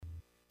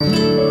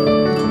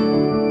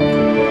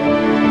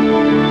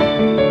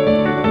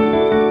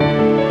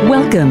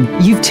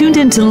Welcome. You've tuned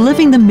into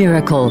Living the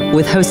Miracle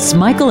with hosts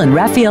Michael and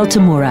Raphael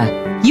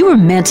Tamura. You were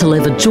meant to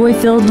live a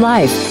joy-filled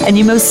life, and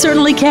you most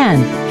certainly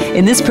can.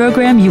 In this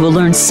program, you will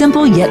learn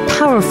simple yet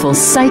powerful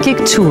psychic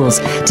tools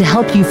to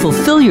help you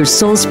fulfill your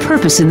soul's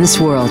purpose in this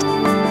world.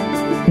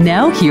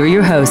 Now, here are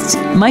your hosts,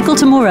 Michael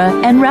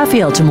Tamura and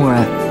Raphael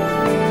Tamura.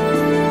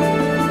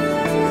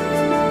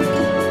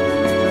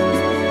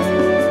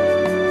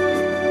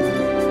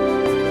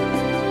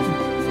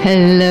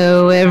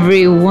 Hello,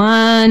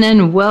 everyone,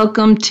 and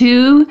welcome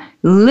to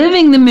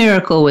Living the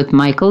Miracle with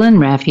Michael and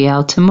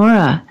Raphael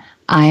Tamura.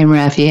 I'm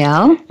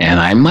Raphael. And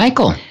I'm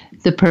Michael.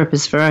 The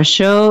purpose for our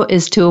show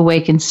is to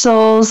awaken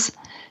souls,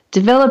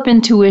 develop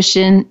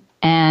intuition,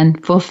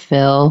 and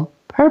fulfill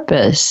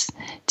purpose.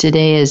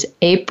 Today is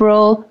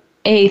April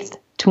 8th,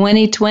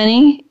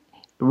 2020,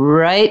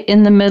 right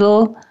in the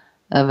middle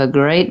of a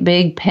great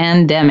big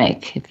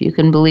pandemic. If you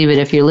can believe it,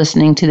 if you're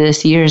listening to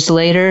this years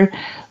later,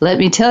 let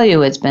me tell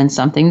you, it's been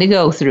something to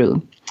go through.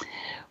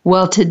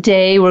 Well,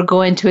 today we're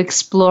going to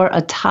explore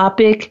a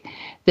topic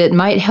that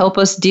might help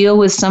us deal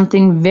with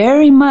something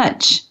very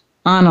much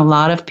on a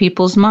lot of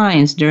people's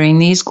minds during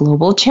these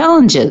global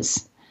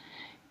challenges.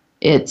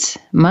 It's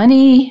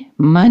money,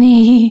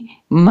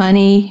 money,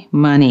 money,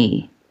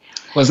 money.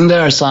 Wasn't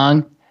there a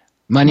song?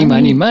 Money,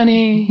 money,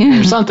 money,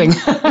 or something.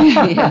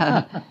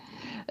 Yeah.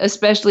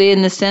 Especially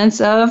in the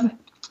sense of,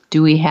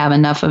 do we have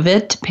enough of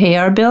it to pay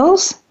our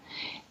bills?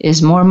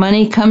 Is more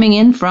money coming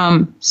in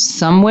from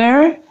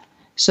somewhere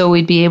so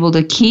we'd be able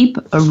to keep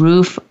a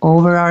roof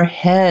over our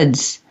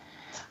heads?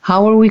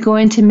 How are we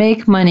going to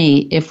make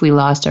money if we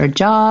lost our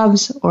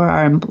jobs or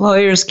our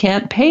employers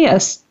can't pay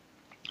us?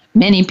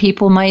 Many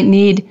people might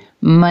need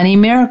money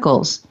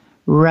miracles.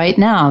 Right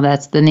now,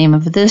 that's the name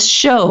of this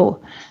show,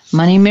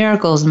 Money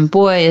Miracles. And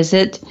boy, is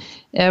it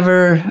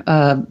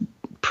ever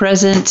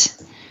present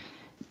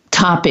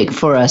topic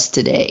for us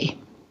today.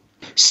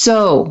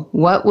 So,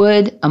 what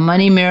would a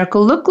money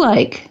miracle look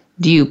like?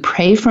 Do you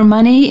pray for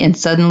money and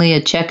suddenly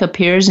a check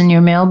appears in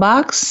your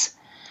mailbox?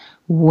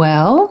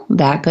 Well,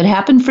 that could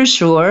happen for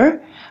sure.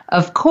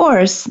 Of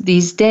course,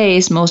 these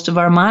days, most of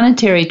our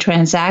monetary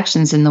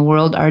transactions in the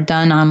world are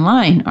done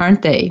online,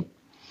 aren't they?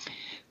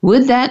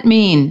 Would that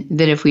mean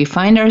that if we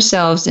find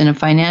ourselves in a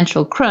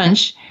financial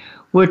crunch,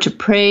 we're to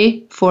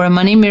pray for a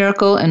money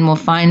miracle and we'll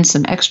find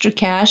some extra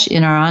cash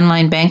in our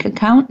online bank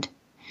account?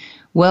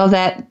 Well,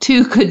 that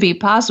too could be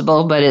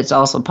possible, but it's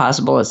also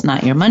possible it's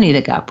not your money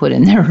that got put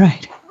in there,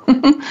 right?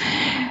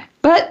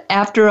 But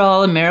after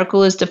all, a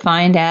miracle is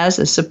defined as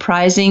a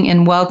surprising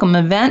and welcome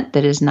event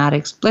that is not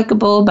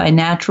explicable by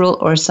natural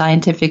or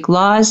scientific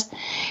laws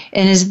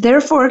and is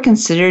therefore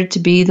considered to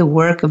be the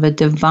work of a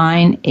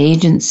divine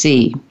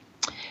agency.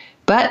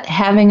 But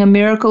having a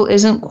miracle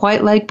isn't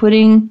quite like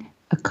putting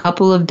a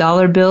couple of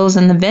dollar bills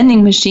in the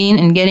vending machine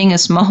and getting a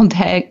small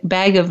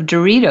bag of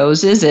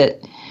Doritos, is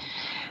it?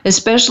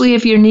 Especially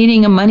if you're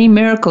needing a money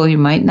miracle, you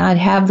might not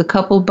have the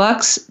couple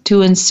bucks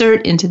to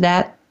insert into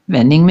that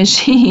vending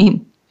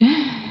machine.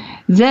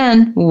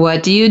 Then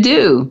what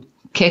do?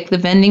 Kick the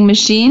vending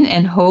machine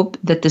and hope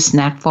that the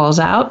snack falls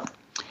out?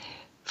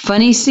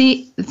 Funny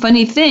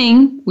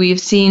thing, we've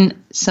seen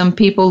some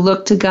people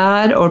look to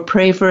God or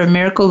pray for a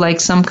miracle like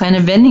some kind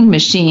of vending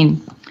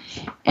machine.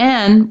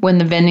 And when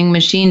the vending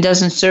machine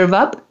doesn't serve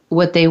up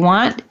what they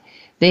want,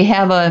 they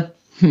have a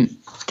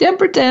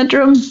temper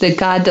tantrum that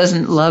God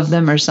doesn't love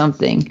them or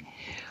something.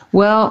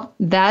 Well,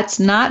 that's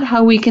not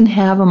how we can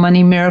have a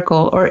money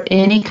miracle or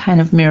any kind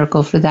of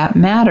miracle for that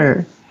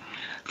matter.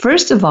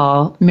 First of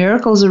all,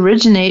 miracles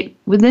originate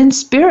within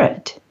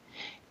spirit.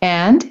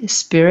 And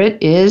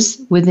spirit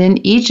is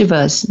within each of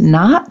us,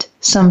 not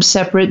some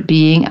separate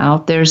being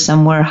out there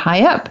somewhere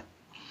high up.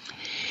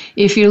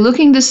 If you're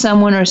looking to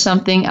someone or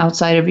something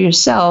outside of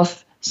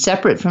yourself,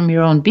 separate from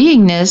your own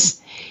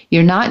beingness,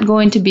 you're not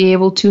going to be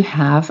able to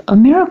have a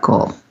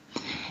miracle.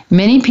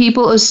 Many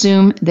people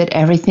assume that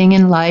everything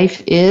in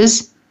life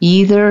is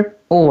either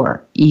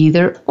or.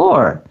 Either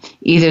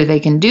they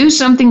can do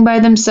something by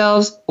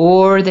themselves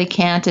or they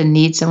can't and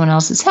need someone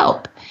else's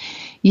help.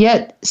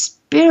 Yet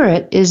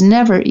spirit is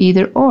never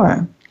either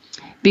or,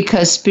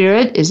 because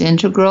spirit is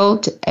integral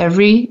to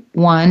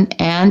everyone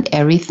and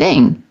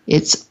everything.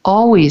 It's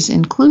always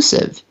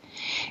inclusive.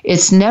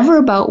 It's never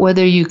about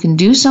whether you can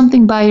do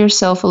something by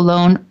yourself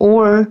alone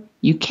or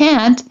you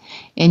can't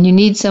and you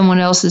need someone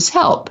else's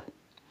help.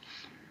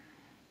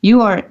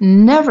 You are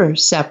never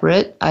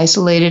separate,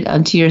 isolated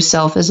unto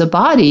yourself as a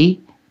body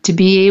to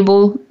be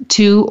able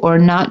to or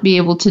not be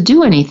able to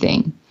do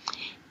anything.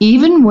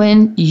 Even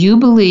when you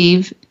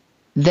believe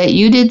that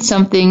you did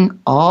something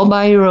all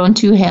by your own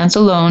two hands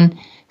alone,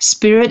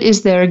 spirit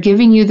is there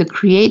giving you the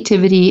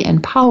creativity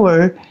and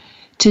power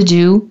to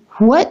do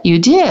what you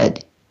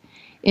did.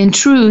 In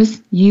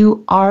truth,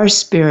 you are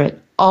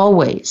spirit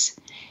always.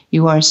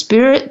 You are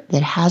spirit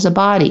that has a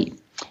body.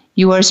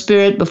 You are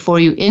spirit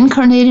before you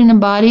incarnate in a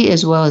body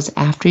as well as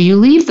after you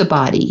leave the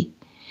body.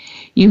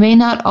 You may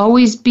not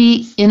always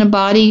be in a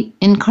body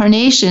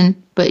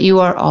incarnation, but you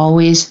are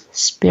always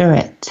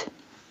spirit.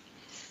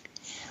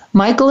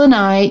 Michael and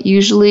I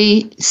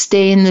usually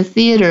stay in the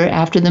theater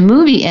after the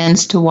movie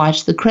ends to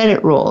watch the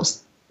credit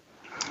rolls.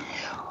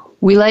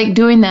 We like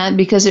doing that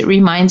because it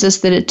reminds us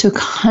that it took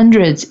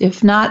hundreds,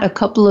 if not a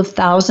couple of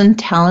thousand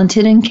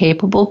talented and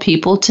capable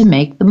people to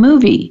make the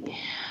movie.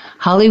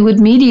 Hollywood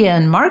media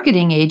and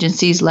marketing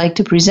agencies like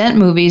to present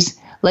movies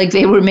like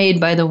they were made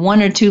by the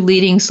one or two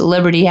leading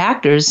celebrity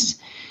actors.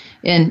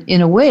 And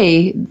in a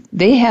way,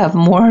 they have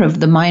more of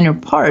the minor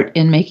part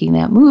in making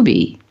that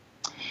movie.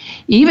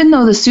 Even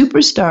though the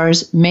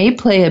superstars may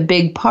play a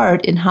big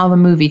part in how the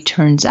movie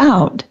turns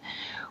out,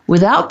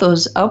 without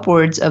those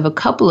upwards of a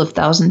couple of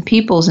thousand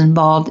people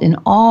involved in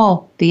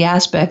all the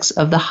aspects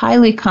of the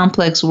highly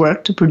complex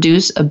work to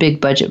produce a big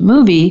budget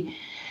movie,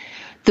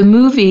 the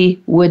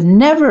movie would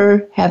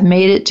never have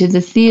made it to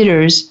the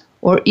theaters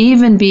or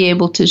even be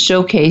able to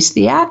showcase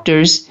the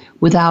actors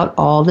without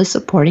all the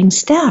supporting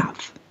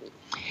staff.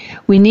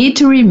 We need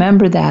to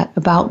remember that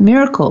about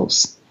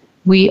miracles.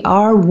 We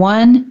are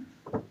one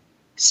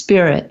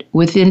spirit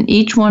within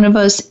each one of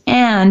us,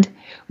 and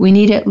we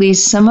need at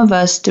least some of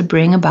us to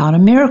bring about a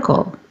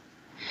miracle.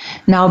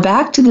 Now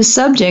back to the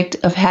subject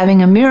of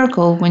having a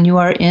miracle when you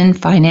are in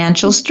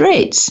financial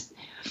straits.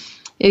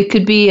 It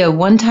could be a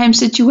one-time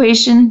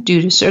situation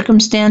due to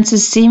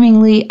circumstances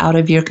seemingly out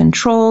of your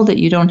control, that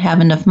you don't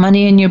have enough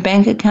money in your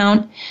bank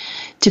account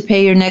to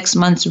pay your next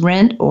month's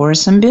rent or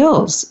some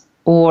bills.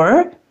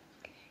 Or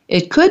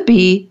it could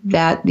be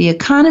that the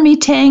economy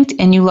tanked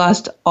and you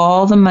lost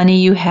all the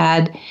money you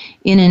had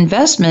in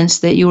investments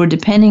that you were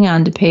depending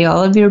on to pay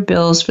all of your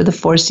bills for the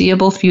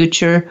foreseeable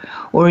future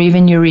or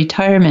even your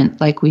retirement,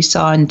 like we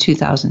saw in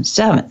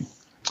 2007.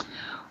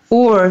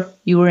 Or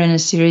you were in a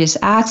serious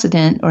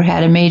accident or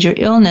had a major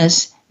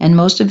illness and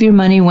most of your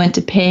money went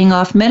to paying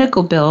off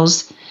medical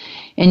bills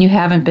and you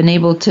haven't been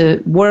able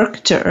to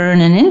work to earn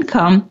an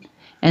income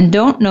and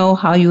don't know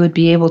how you would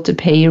be able to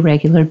pay your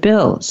regular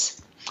bills.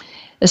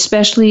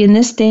 Especially in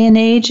this day and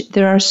age,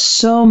 there are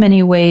so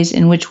many ways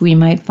in which we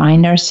might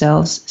find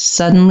ourselves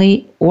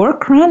suddenly or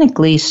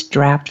chronically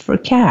strapped for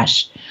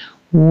cash.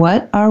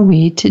 What are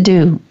we to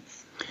do?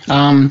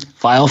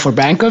 File for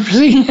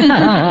bankruptcy?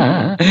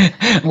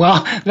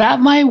 Well, that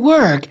might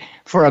work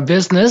for a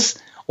business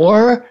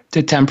or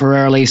to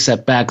temporarily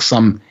set back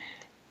some,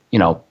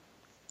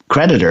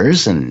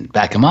 creditors and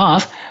back them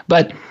off.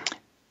 But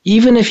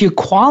even if you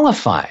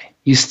qualify,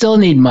 you still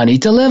need money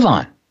to live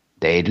on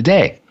day to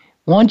day,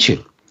 won't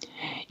you?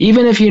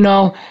 Even if you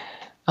know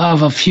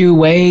of a few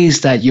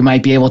ways that you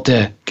might be able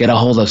to get a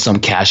hold of some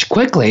cash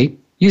quickly,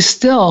 you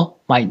still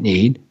might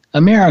need a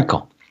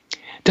miracle.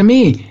 To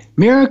me,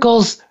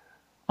 miracles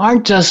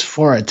aren't just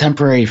for a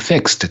temporary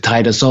fix to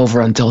tide us over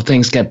until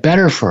things get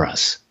better for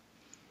us.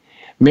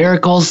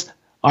 Miracles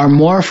are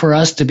more for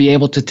us to be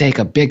able to take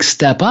a big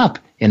step up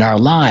in our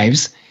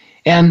lives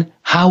and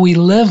how we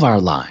live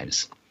our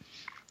lives.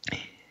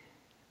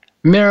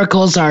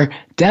 Miracles are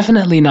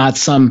definitely not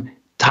some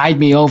tide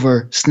me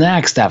over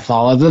snacks that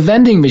fall out of the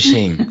vending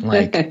machine,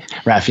 like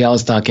Raphael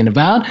was talking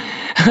about.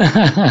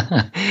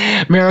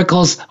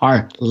 Miracles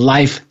are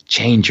life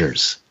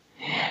changers.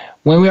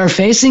 When we are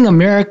facing a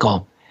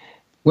miracle,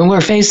 when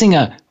we're facing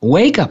a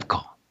wake-up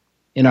call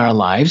in our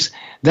lives,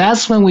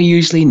 that's when we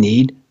usually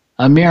need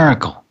a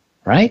miracle,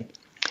 right?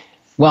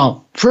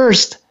 Well,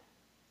 first,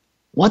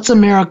 what's a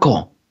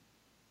miracle?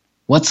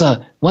 What's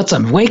a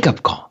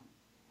wake-up call?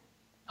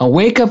 A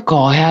wake-up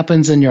call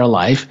happens in your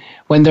life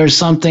when there's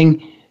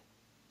something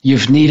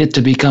you've needed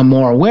to become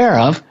more aware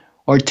of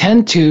or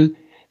tend to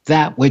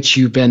that which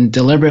you've been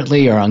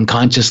deliberately or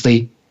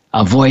unconsciously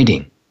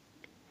avoiding.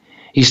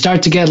 You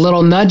start to get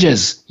little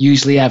nudges,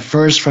 usually at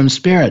first from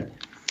spirit.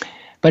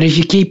 But if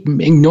you keep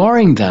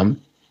ignoring them,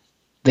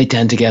 they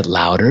tend to get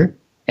louder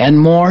and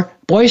more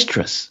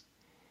boisterous.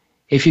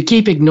 If you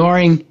keep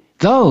ignoring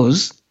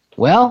those,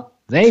 well,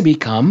 they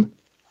become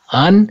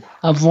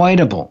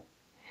unavoidable.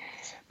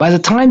 By the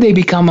time they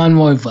become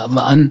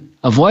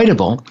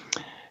unavoidable,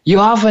 you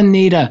often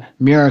need a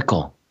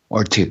miracle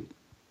or two.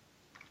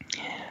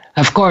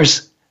 Of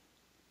course,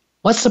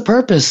 what's the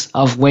purpose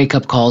of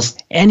wake-up calls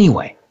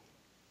anyway?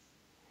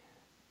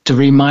 To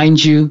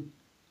remind you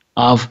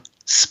of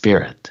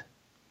spirit.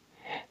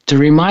 To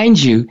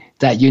remind you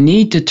that you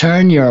need to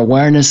turn your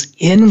awareness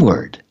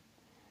inward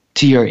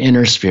to your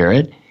inner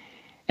spirit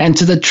and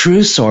to the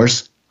true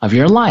source of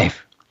your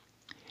life.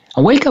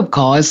 A wake-up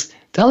call is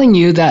telling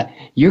you that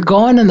you're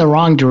going in the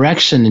wrong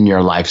direction in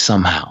your life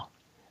somehow,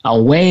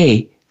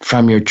 away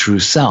from your true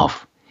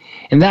self,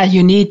 and that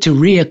you need to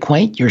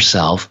reacquaint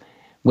yourself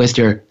with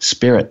your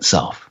spirit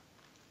self.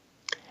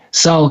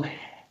 So,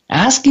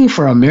 asking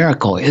for a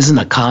miracle isn't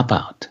a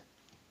cop-out.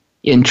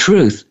 In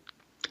truth,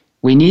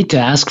 we need to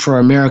ask for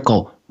a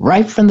miracle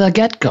right from the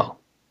get-go,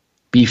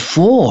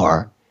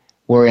 before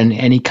we're in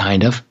any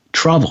kind of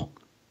trouble.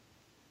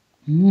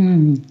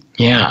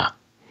 Yeah.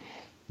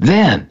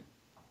 Then,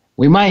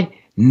 we might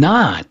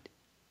not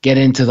get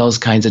into those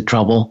kinds of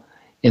trouble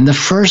in the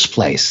first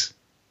place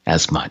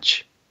as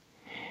much.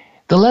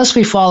 The less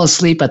we fall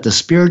asleep at the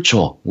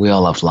spiritual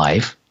wheel of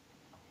life,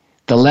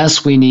 the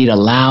less we need a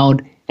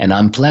loud and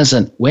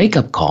unpleasant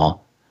wake-up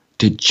call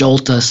to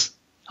jolt us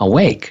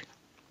awake.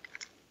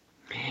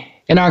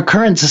 In our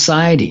current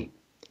society,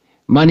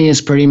 money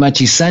is pretty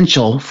much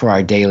essential for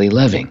our daily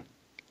living.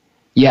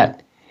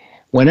 Yet,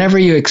 whenever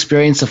you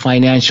experience a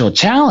financial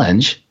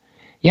challenge,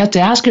 you have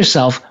to ask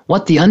yourself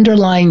what the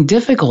underlying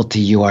difficulty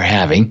you are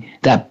having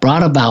that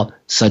brought about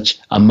such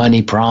a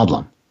money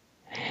problem.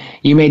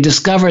 You may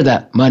discover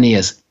that money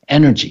is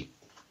energy,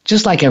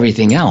 just like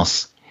everything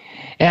else.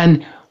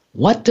 And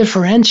what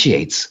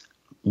differentiates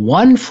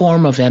one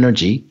form of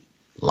energy,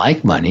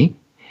 like money,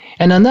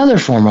 and another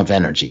form of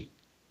energy,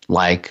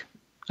 like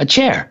a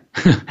chair,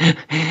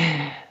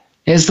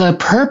 is the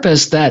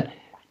purpose that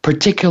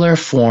particular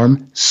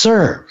form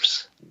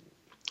serves.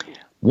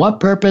 What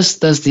purpose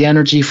does the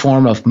energy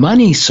form of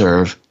money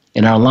serve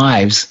in our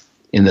lives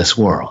in this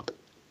world?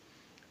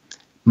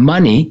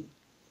 Money,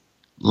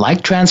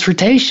 like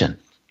transportation,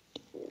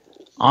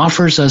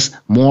 offers us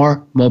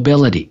more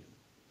mobility.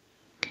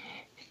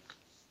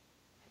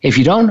 If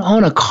you don't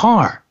own a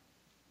car,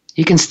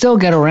 you can still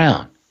get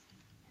around.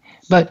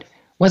 But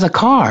with a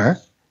car,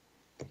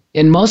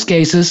 in most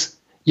cases,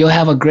 you'll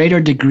have a greater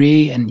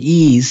degree and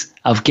ease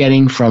of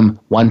getting from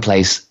one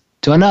place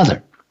to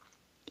another.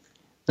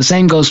 The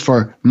same goes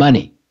for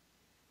money,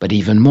 but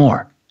even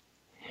more.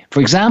 For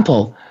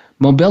example,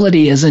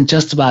 mobility isn't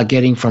just about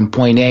getting from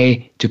point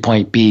A to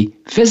point B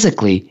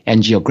physically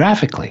and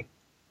geographically.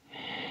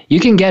 You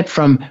can get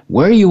from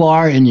where you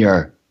are in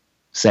your,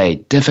 say,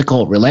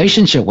 difficult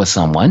relationship with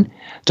someone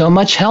to a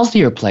much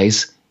healthier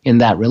place in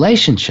that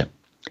relationship.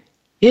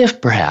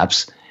 If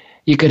perhaps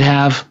you could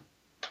have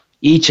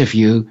each of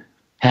you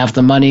have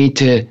the money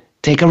to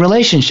take a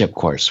relationship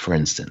course, for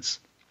instance.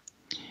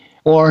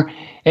 Or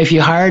if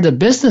you hired a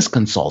business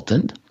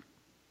consultant,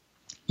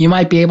 you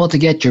might be able to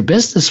get your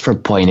business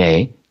from point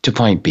A to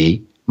point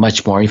B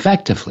much more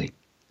effectively.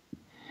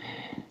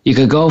 You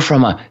could go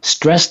from a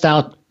stressed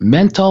out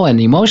mental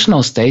and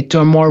emotional state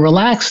to a more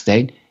relaxed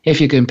state if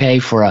you can pay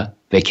for a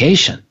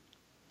vacation.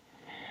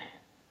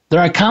 There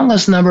are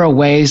countless number of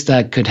ways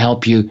that could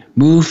help you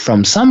move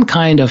from some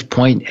kind of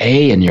point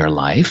A in your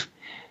life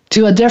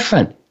to a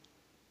different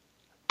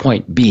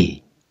point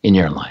B in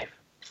your life.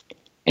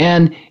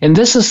 And in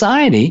this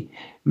society,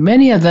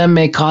 many of them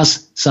may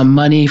cost some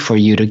money for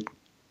you to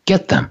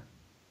get them.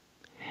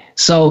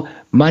 So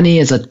money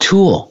is a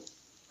tool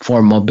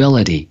for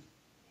mobility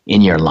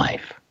in your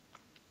life.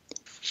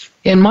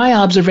 In my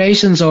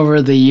observations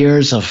over the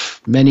years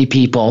of many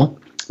people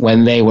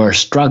when they were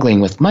struggling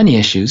with money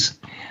issues,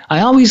 I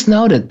always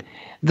noted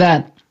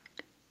that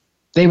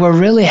they were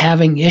really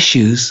having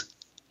issues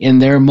in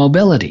their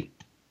mobility.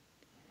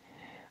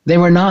 They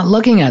were not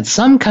looking at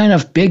some kind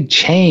of big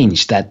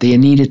change that they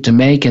needed to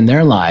make in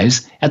their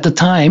lives at the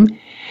time,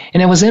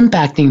 and it was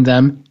impacting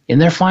them in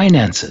their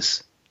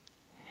finances.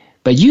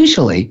 But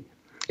usually,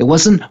 it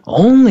wasn't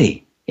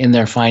only in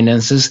their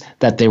finances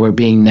that they were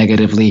being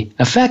negatively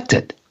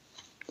affected.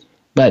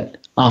 But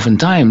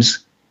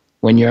oftentimes,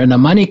 when you're in a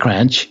money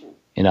crunch,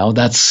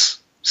 that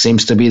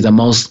seems to be the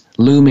most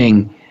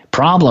looming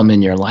problem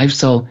in your life,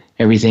 so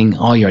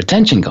all your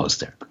attention goes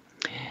there.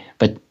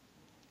 But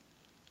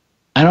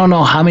I don't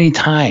know how many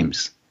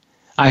times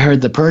I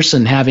heard the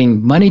person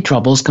having money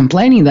troubles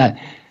complaining that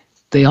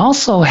they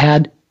also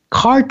had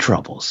car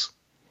troubles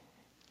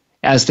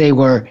as they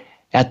were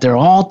at their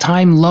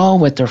all-time low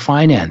with their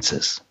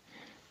finances.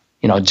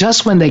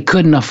 Just when they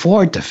couldn't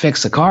afford to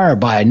fix a car or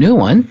buy a new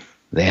one,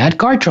 they had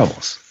car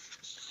troubles.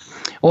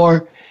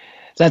 Or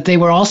that they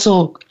were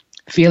also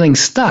feeling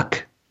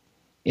stuck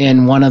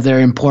in one of their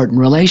important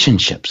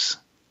relationships.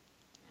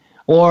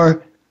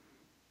 Or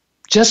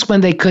just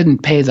when they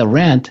couldn't pay the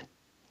rent,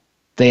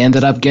 they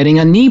ended up getting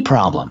a knee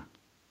problem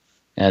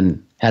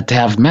and had to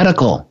have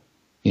medical,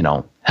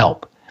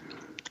 help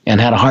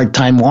and had a hard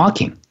time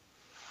walking.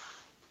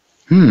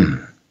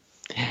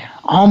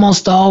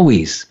 Almost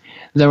always,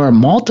 there were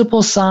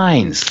multiple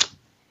signs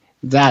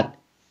that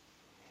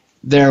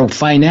their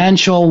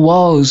financial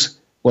woes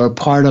were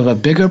part of a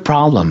bigger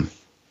problem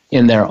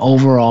in their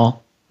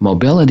overall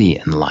mobility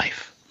in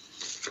life.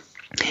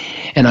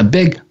 And a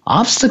big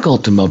obstacle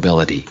to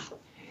mobility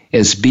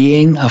is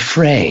being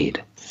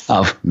afraid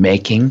of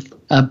making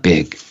a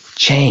big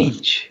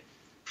change.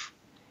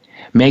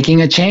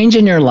 Making a change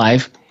in your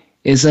life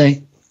is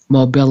a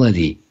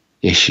mobility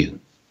issue.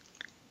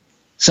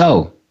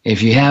 So,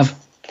 if you have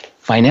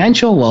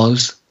financial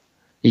woes,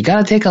 you got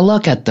to take a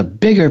look at the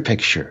bigger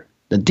picture,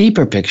 the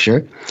deeper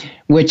picture,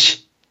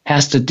 which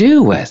has to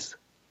do with,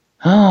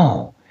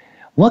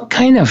 what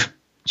kind of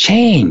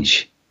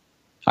change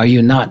are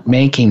you not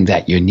making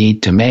that you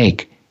need to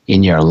make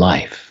in your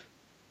life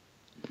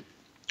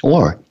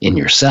or in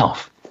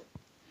yourself?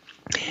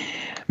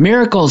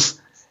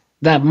 Miracles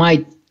that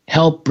might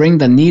help bring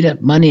the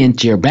needed money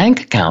into your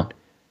bank account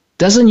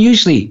doesn't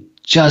usually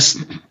just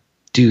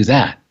do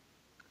that,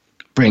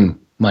 bring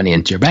money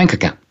into your bank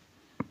account.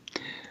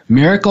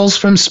 Miracles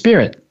from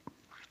Spirit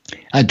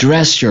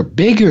address your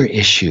bigger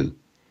issue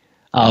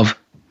of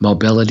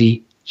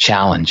mobility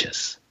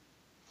challenges.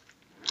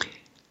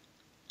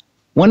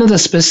 One of the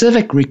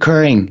specific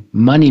recurring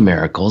money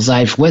miracles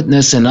I've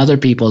witnessed in other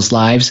people's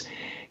lives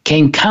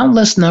came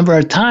countless number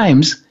of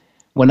times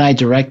when I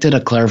directed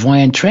a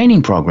clairvoyant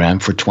training program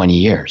for 20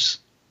 years.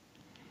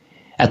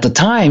 At the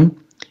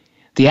time,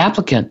 the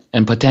applicant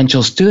and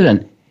potential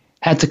student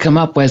had to come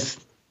up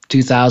with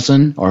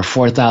 $2,000 or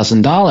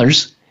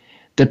 $4,000,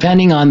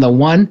 depending on the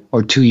 1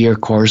 or 2 year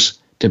course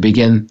to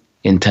begin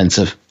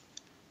intensive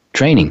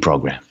training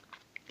program.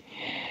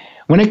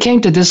 When it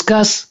came to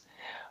discuss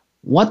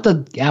what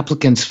the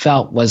applicants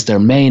felt was their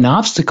main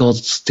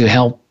obstacles to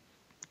help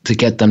to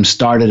get them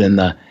started in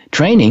the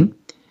training,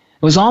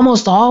 it was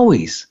almost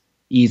always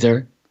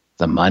either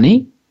the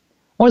money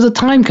or the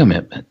time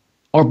commitment,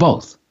 or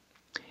both.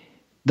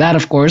 That,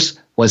 of course,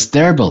 was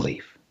their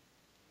belief.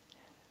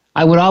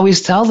 I would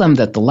always tell them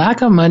that the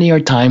lack of money or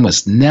time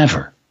was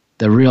never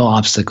the real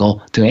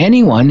obstacle to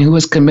anyone who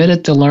was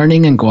committed to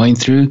learning and going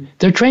through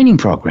their training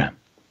program.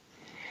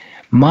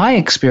 My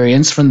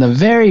experience from the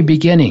very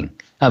beginning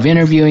of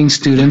interviewing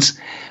students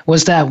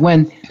was that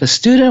when the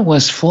student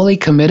was fully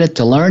committed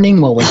to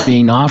learning what was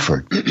being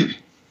offered,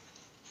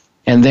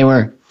 and they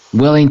were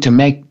willing to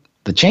make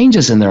the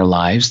changes in their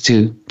lives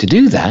to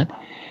do that,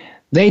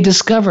 they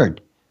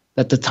discovered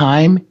that the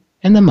time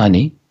and the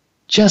money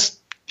just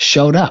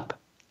showed up,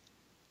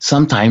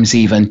 sometimes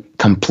even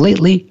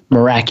completely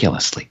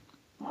miraculously.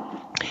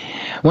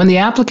 When the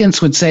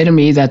applicants would say to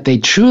me that they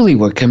truly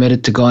were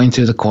committed to going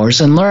through the course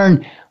and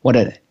learn what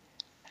it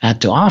had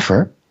to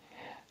offer,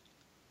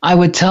 I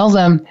would tell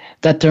them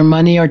that their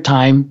money or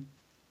time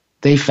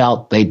they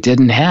felt they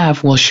didn't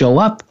have will show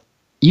up,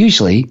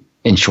 usually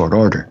in short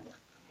order.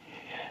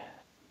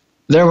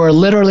 There were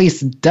literally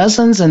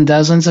dozens and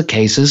dozens of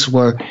cases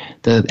where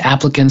the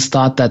applicants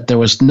thought that there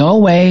was no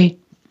way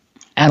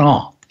at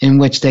all in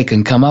which they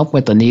can come up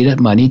with the needed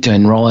money to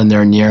enroll in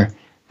their near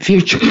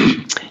future.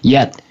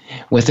 Yet,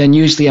 within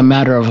usually a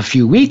matter of a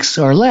few weeks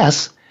or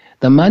less,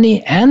 the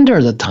money and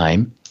or the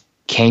time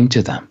came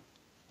to them.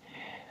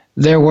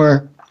 There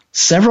were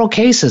several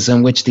cases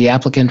in which the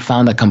applicant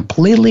found a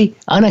completely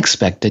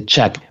unexpected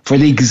check for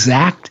the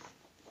exact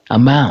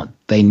amount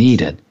they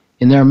needed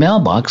in their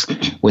mailbox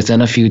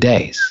within a few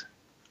days.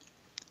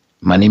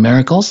 Money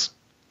miracles?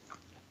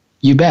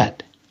 You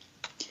bet.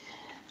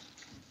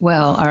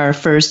 Well, our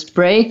first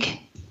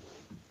break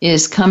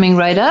is coming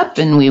right up,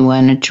 and we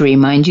wanted to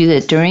remind you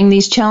that during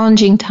these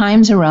challenging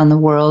times around the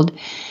world,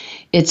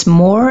 it's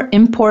more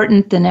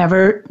important than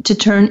ever to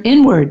turn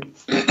inward,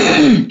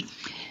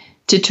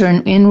 to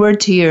turn inward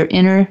to your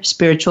inner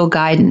spiritual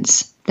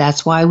guidance.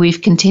 That's why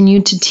we've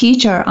continued to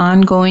teach our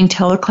ongoing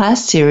teleclass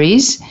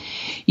series,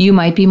 You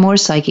Might Be More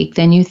Psychic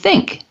Than You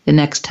Think. The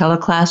next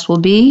teleclass will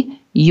be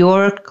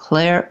Your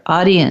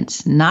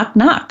Clairaudience. Knock,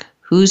 knock.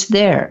 Who's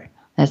there?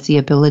 That's the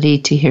ability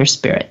to hear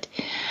spirit.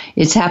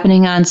 It's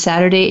happening on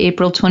Saturday,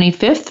 April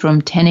 25th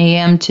from 10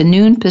 a.m. to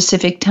noon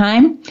Pacific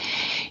time.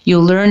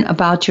 You'll learn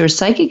about your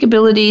psychic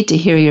ability to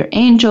hear your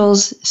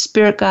angels,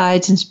 spirit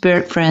guides, and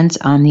spirit friends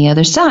on the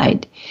other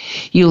side.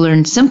 You'll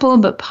learn simple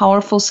but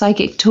powerful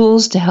psychic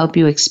tools to help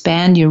you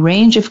expand your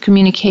range of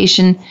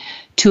communication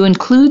to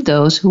include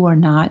those who are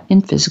not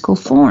in physical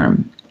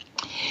form.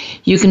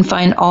 You can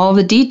find all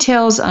the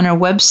details on our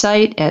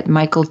website at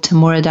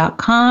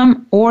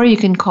michaeltamura.com, or you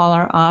can call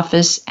our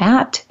office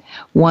at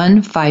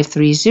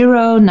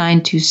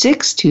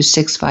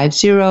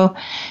 1-530-926-2650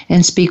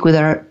 and speak with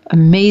our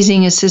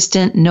amazing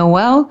assistant,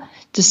 Noelle,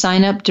 to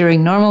sign up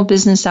during normal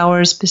business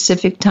hours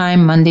Pacific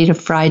time, Monday to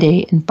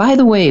Friday. And by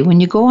the way,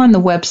 when you go on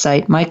the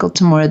website,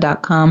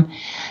 michaeltamura.com,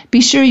 be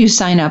sure you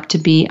sign up to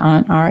be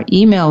on our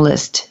email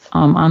list.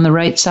 On the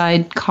right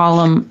side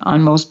column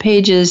on most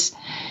pages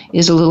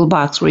is a little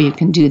box where you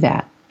can do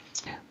that.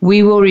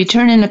 We will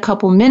return in a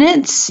couple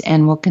minutes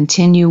and we'll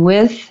continue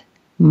with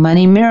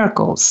Money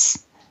Miracles.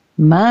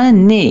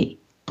 Money.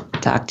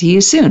 Talk to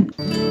you soon.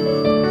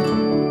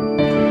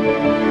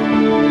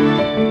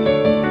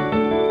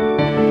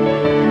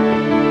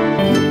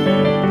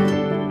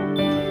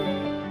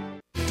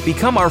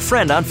 Become our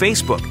friend on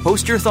Facebook.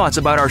 Post your thoughts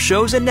about our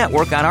shows and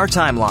network on our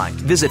timeline.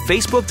 Visit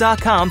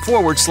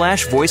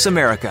facebook.com/Voice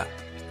America.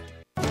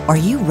 Are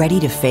you ready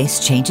to face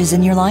changes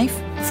in your life?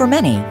 For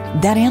many,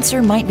 that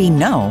answer might be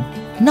no,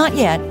 not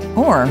yet,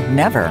 or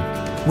never.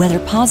 Whether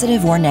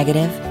positive or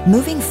negative,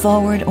 moving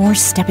forward or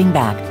stepping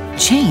back,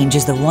 change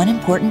is the one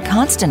important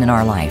constant in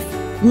our life.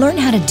 Learn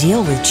how to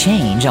deal with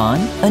change on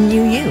A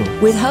New You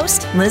with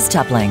host Liz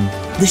Tupling.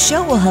 The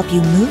show will help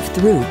you move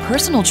through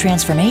personal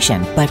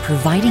transformation by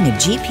providing a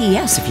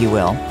GPS, if you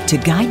will, to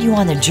guide you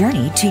on the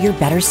journey to your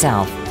better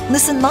self.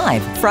 Listen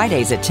live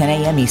Fridays at 10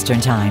 a.m.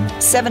 Eastern Time,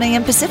 7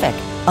 a.m. Pacific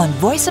on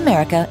Voice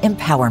America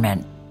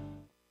Empowerment.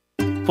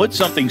 Put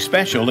something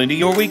special into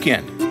your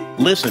weekend.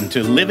 Listen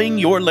to Living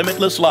Your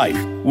Limitless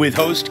Life with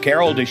host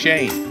Carol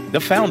Deshane, the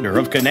founder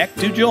of Connect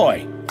to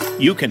Joy.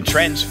 You can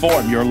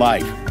transform your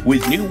life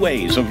with new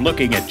ways of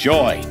looking at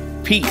joy,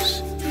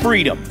 peace,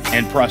 freedom,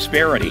 and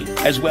prosperity,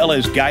 as well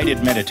as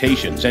guided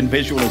meditations and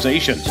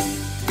visualizations.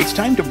 It's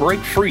time to break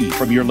free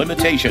from your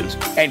limitations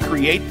and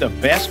create the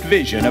best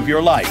vision of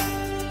your life.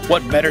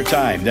 What better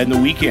time than the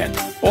weekend?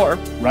 Or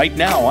right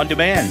now on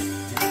demand.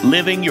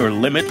 Living Your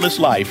Limitless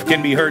Life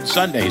can be heard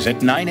Sundays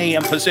at 9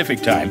 a.m.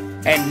 Pacific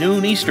Time and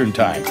noon Eastern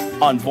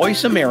Time on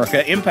Voice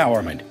America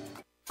Empowerment.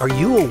 Are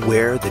you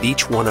aware that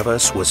each one of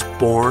us was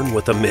born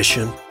with a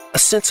mission, a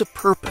sense of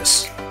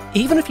purpose?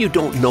 Even if you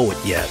don't know it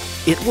yet,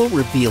 it will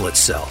reveal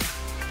itself.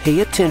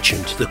 Pay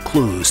attention to the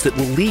clues that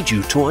will lead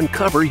you to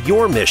uncover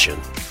your mission.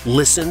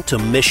 Listen to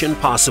Mission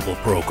Possible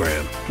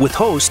program with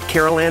host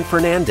Carol Ann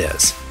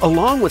Fernandez.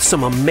 Along with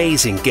some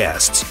amazing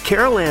guests,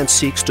 Carol Ann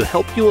seeks to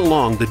help you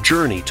along the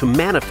journey to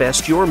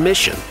manifest your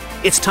mission.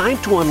 It's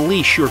time to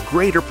unleash your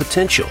greater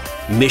potential.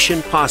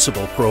 Mission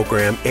Possible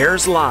program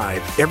airs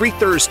live every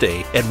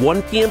Thursday at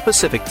 1 p.m.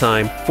 Pacific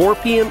Time, 4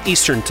 p.m.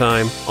 Eastern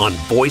Time on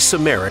Voice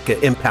America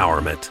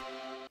Empowerment.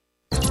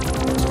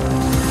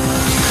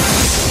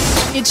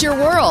 It's your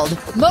world.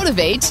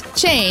 Motivate,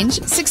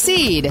 change,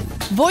 succeed.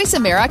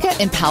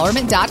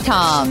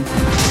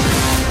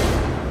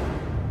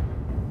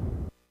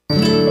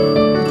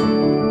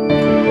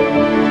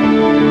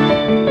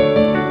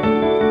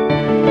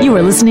 You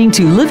are listening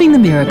to Living the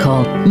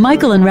Miracle.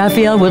 Michael and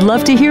Raphael would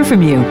love to hear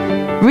from you.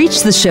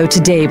 Reach the show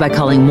today by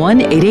calling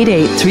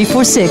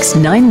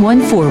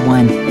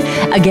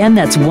 1-888-346-9141. Again,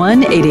 that's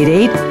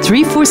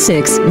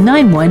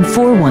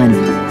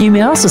 1-888-346-9141. You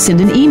may also send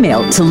an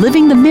email to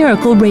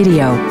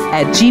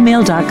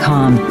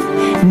livingthemiracleradio@gmail.com.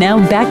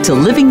 Now back to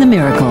Living the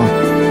Miracle.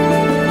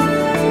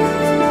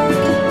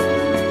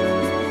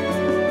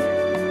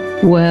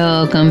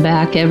 Welcome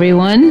back,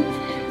 everyone.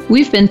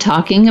 We've been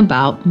talking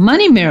about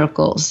money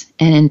miracles,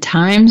 and in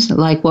times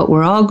like what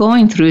we're all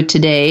going through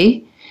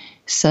today,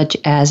 such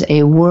as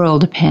a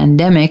world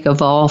pandemic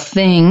of all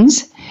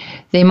things,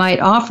 they might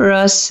offer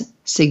us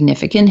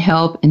significant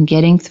help in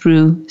getting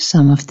through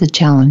some of the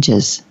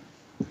challenges.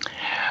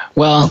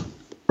 Well,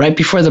 right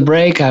before the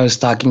break, I was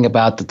talking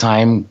about the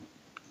time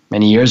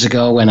many years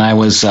ago when I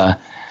was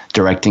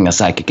directing a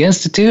psychic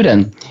institute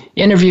and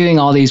interviewing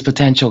all these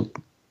potential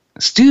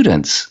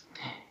students.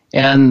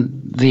 And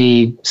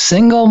the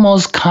single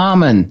most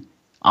common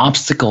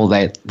obstacle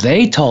that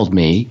they told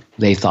me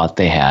they thought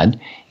they had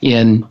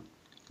in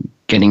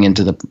getting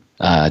into the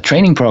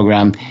training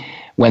program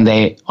when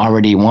they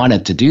already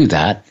wanted to do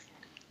that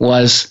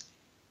was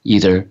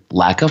either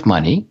lack of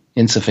money,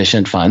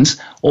 insufficient funds,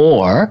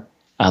 or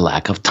a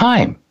lack of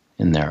time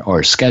in there,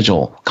 or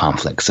schedule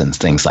conflicts and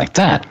things like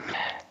that.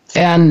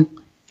 And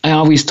I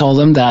always told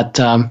them that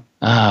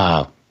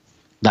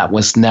that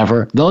was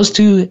never, those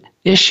two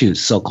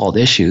issues, so-called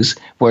issues,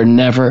 were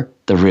never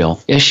the real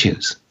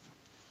issues.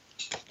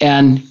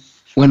 And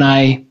when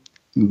I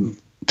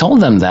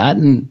told them that,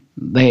 and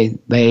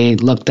they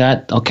looked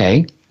at,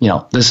 okay, you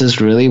know, this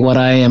is really what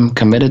I am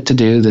committed to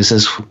do. This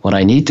is what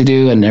I need to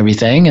do and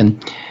everything.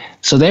 And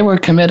so they were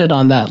committed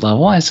on that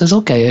level. I says,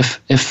 okay, if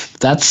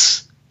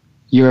that's,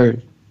 you're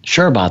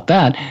sure about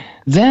that,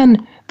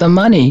 then the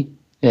money,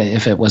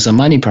 if it was a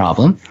money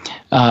problem,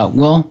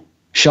 will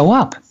show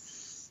up.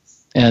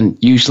 And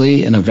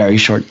usually in a very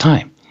short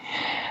time.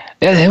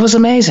 It was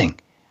amazing.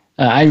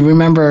 I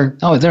remember,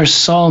 there's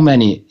so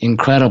many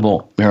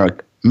incredible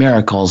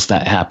miracles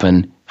that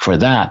happen for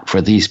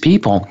these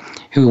people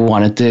who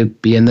wanted to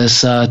be in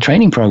this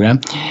training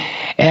program.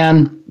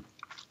 And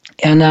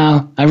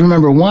I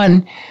remember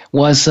one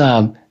was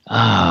a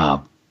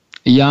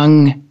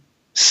young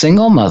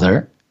single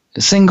mother,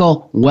 a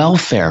single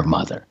welfare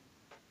mother,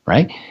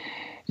 right?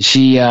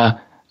 She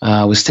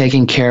was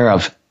taking care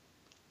of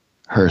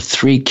her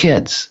 3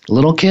 kids,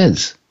 little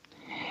kids.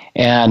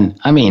 And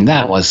I mean,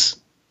 that was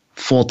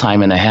full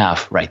time and a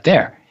half right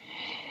there.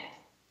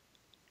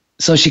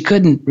 So she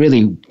couldn't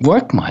really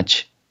work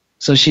much.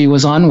 So she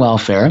was on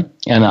welfare,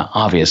 and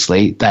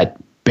obviously that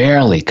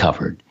barely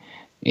covered,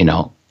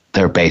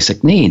 their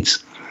basic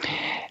needs.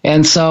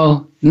 And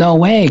so no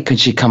way could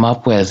she come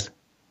up with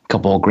a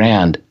couple of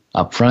grand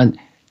up front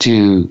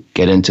to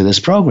get into this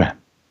program.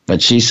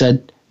 But she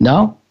said,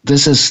 no,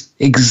 this is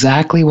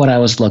exactly what I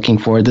was looking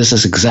for. This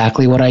is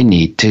exactly what I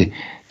need to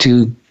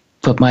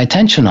put my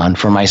attention on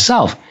for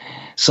myself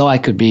so I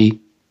could be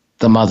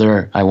the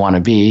mother I want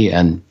to be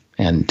and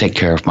take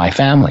care of my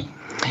family.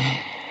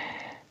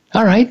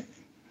 All right,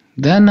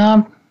 then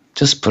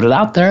just put it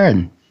out there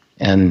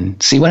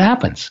and see what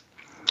happens.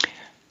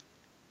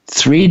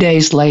 3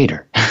 days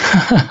later,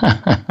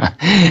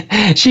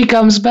 she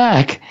comes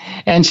back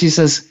and she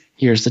says,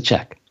 here's the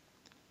check.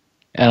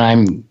 And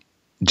I'm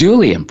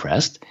duly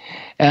impressed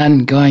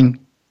and going,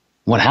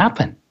 what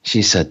happened?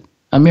 She said,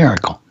 a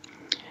miracle.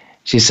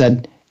 She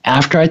said,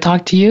 after I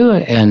talked to you,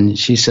 and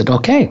she said,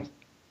 okay,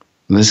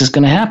 this is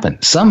going to happen.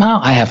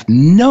 Somehow, I have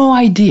no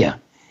idea.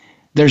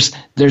 There's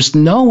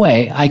no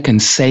way I can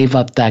save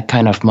up that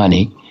kind of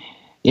money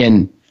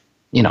in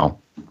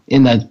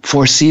the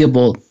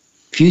foreseeable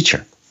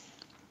future.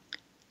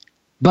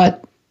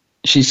 But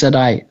she said,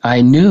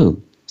 I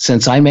knew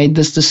since I made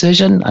this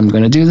decision, I'm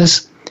going to do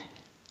this,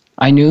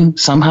 I knew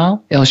somehow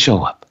it'll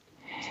show up.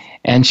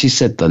 And she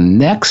said the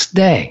next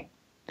day,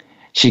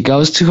 she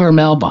goes to her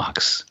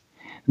mailbox.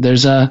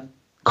 There's a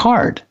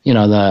card,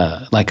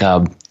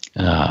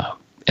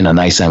 it's in a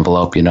nice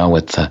envelope,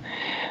 with the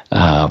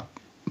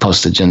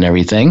postage and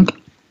everything.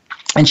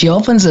 And she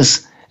opens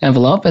this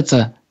envelope. It's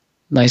a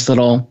nice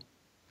little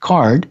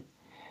card,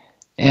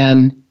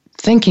 and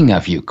thinking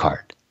of you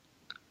card,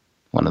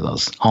 one of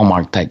those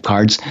Hallmark type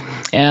cards.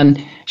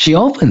 And she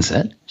opens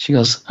it. She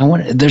goes,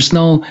 there's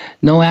no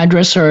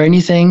address or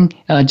anything,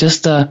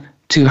 just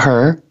to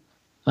her,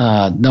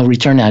 no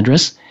return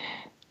address.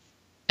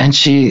 And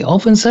she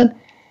opens it,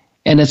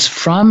 and it's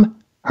from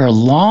her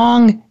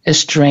long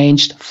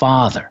estranged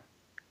father,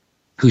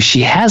 who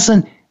she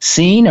hasn't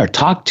seen or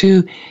talked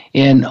to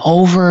in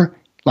over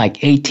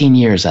like 18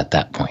 years at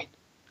that point.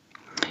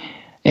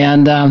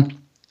 And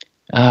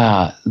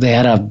they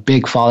had a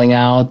big falling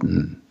out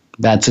and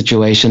bad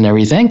situation and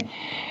everything.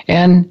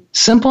 And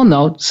simple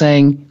note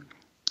saying,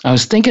 I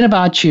was thinking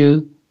about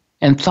you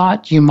and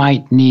thought you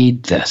might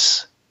need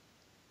this.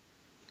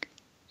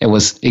 It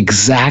was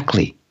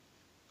exactly,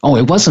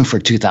 it wasn't for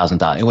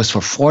 $2,000. It was for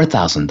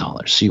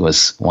 $4,000. She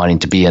was wanting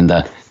to be in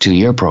the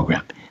 2-year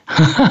program.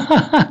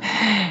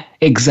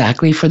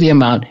 Exactly for the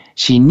amount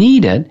she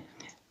needed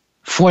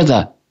for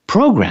the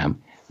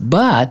program.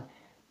 But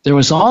there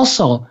was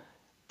also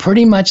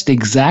pretty much the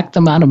exact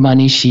amount of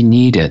money she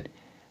needed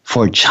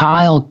for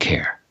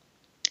childcare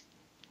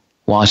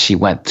while she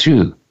went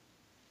through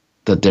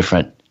the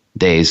different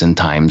days and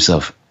times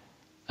of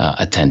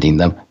attending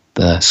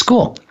the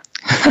school.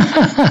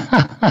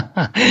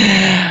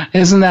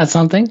 Isn't that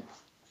something?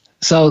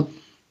 So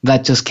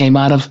that just came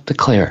out of the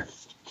clear.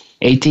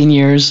 18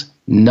 years,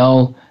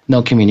 no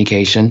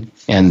communication,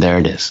 and there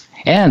it is.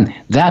 And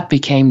that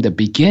became the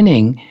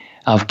beginning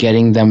of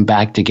getting them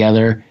back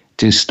together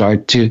to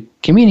start to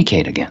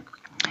communicate again.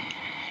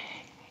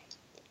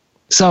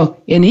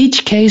 So in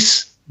each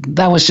case,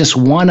 that was just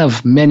one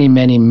of many,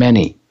 many,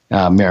 many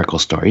miracle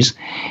stories.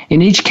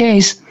 In each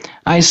case,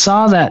 I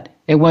saw that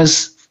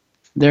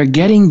they're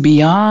getting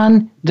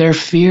beyond their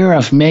fear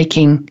of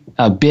making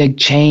a big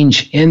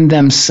change in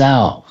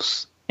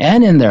themselves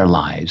and in their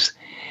lives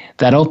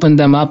that opened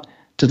them up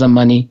to the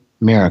money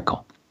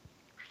miracle.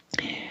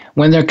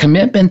 When their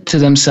commitment to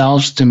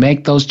themselves to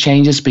make those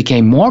changes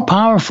became more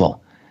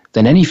powerful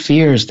than any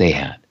fears they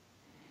had,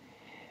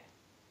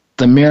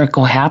 the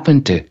miracle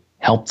happened to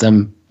help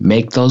them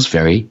make those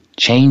very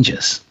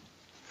changes.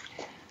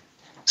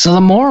 So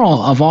the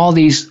moral of all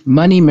these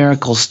money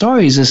miracle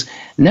stories is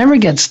never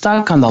get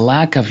stuck on the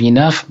lack of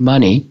enough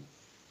money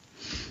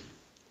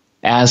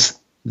as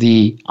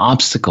the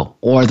obstacle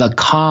or the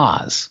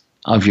cause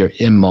of your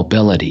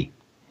immobility,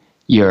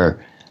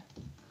 your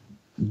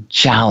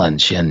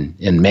challenge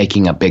in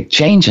making a big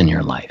change in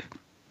your life.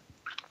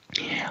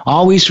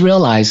 Always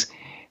realize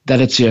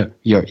that it's your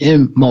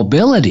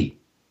immobility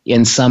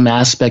in some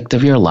aspect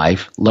of your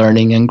life,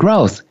 learning and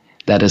growth,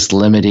 that is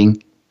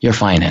limiting your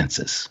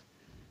finances.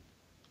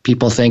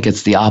 People think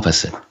it's the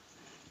opposite.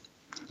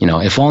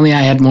 If only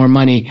I had more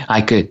money,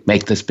 I could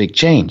make this big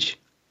change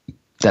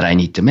that I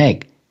need to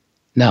make.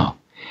 No.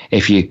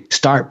 If you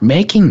start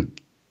making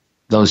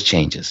those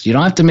changes, you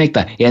don't have to make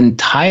the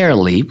entire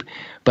leap,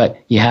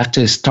 but you have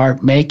to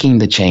start making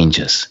the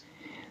changes.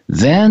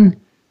 Then,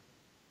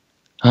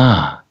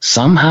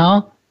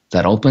 somehow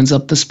that opens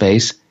up the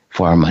space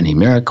for a money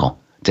miracle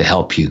to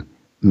help you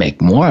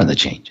make more of the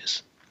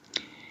changes.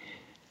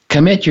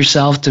 Commit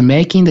yourself to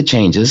making the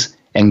changes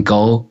and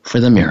go for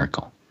the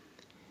miracle.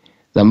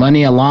 The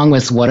money, along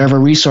with whatever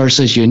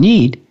resources you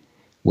need,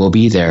 will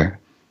be there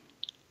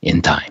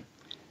in time.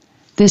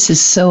 This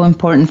is so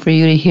important for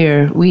you to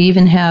hear. We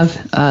even have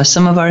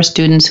some of our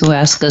students who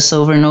ask us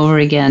over and over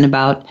again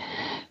about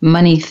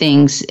money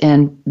things,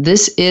 and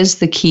this is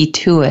the key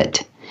to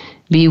it.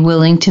 Be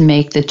willing to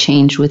make the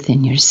change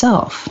within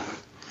yourself.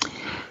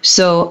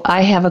 So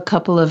I have a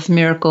couple of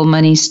miracle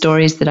money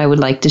stories that I would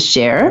like to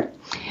share.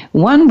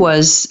 One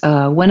was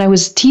when I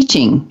was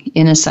teaching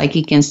in a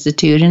psychic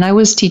institute, and I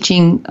was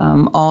teaching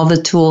all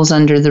the tools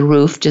under the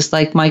roof, just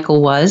like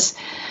Michael was.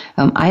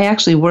 I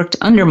actually worked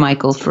under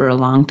Michael for a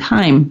long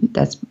time.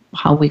 That's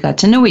how we got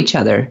to know each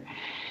other.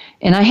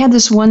 And I had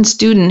this one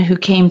student who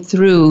came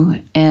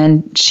through,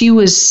 and she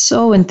was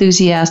so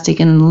enthusiastic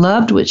and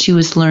loved what she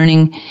was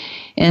learning.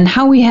 And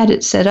how we had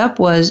it set up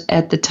was,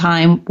 at the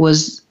time,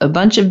 was a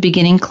bunch of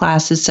beginning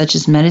classes such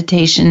as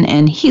meditation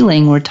and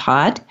healing were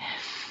taught.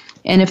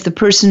 And if the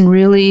person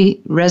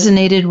really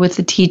resonated with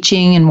the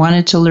teaching and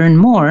wanted to learn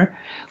more,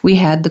 we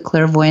had the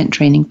clairvoyant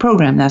training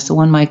program. That's the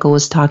one Michael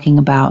was talking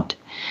about.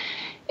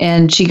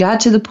 And she got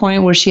to the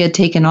point where she had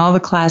taken all the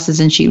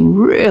classes and she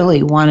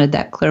really wanted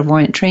that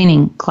clairvoyant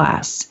training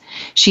class.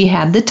 She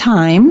had the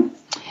time,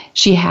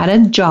 she had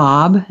a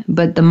job,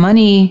 but the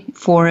money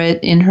for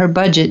it in her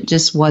budget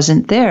just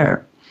wasn't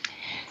there.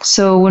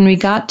 So when we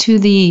got to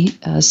the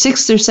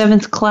 6th or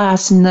 7th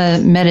class in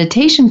the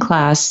meditation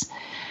class,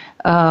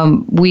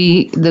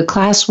 the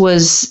class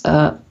was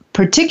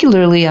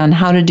particularly on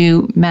how to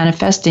do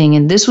manifesting,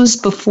 and this was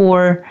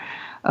before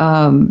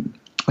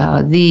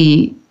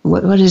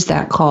what is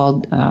that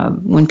called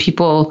when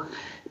people?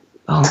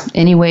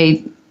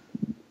 Anyway,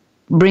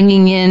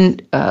 bringing in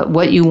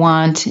what you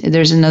want.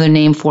 There's another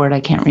name for it. I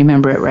can't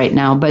remember it right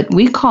now, but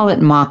we call it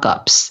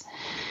mock-ups.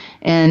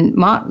 And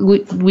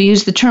we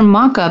use the term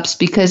mock-ups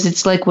because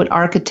it's like what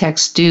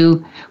architects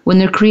do when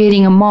they're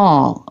creating a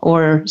mall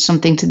or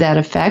something to that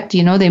effect.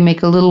 You know, they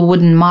make a little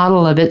wooden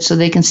model of it so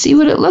they can see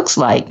what it looks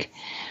like.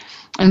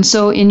 And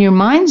so in your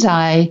mind's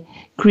eye,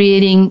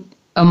 creating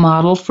a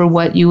model for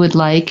what you would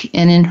like.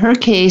 And in her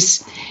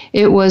case,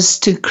 it was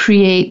to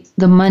create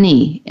the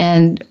money.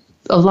 And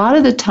a lot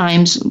of the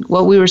times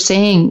what we were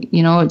saying,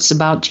 you know, it's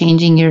about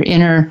changing your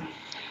inner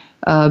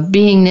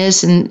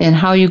beingness and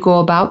how you go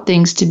about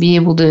things to be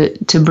able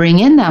to bring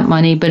in that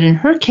money. But in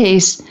her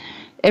case,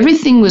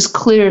 everything was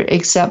clear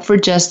except for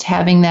just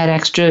having that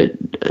extra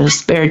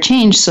spare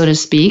change, so to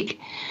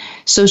speak.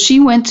 So she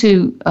went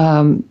to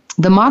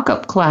the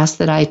mock-up class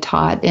that I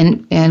taught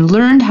and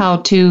learned how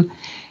to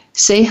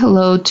say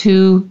hello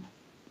to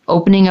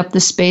opening up the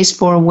space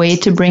for a way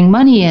to bring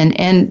money in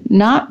and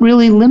not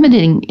really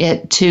limiting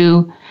it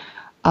to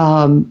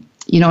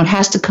it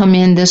has to come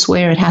in this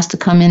way or it has to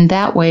come in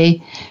that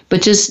way,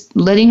 but just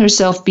letting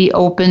herself be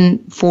open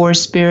for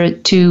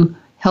spirit to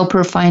help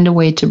her find a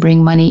way to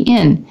bring money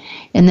in.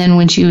 And then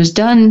when she was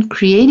done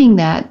creating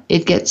that,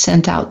 it gets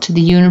sent out to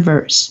the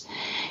universe.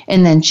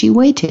 And then she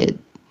waited.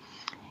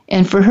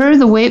 And for her,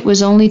 the wait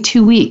was only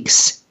 2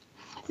 weeks.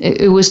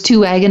 It was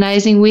 2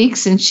 agonizing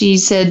weeks. And she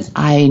said,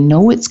 I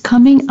know it's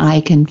coming.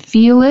 I can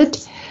feel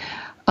it.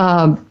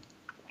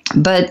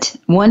 But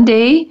one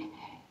day,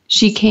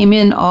 she came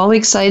in all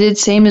excited,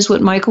 same as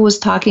what Michael was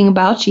talking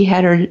about. She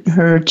had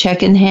her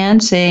check in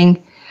hand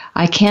saying,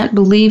 I can't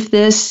believe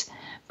this,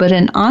 but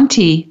an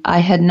auntie I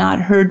had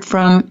not heard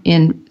from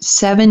in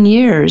 7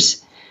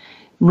 years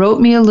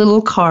wrote me a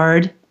little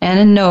card and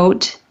a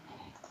note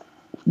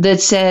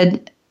that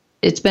said,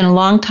 it's been a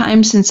long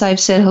time since I've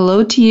said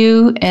hello to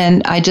you,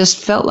 and I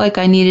just felt like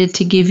I needed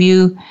to give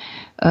you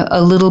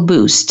a little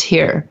boost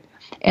here.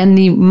 And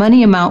the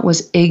money amount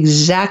was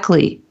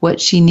exactly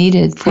what she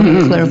needed for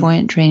the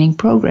clairvoyant training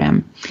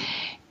program.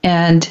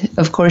 And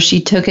of course, she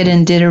took it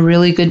and did a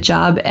really good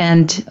job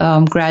and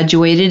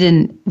graduated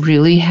and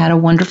really had a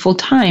wonderful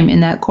time in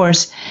that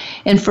course.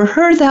 And for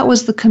her, that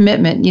was the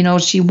commitment. You know,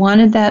 she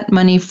wanted that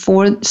money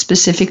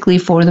specifically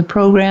for the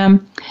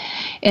program.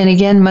 And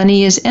again,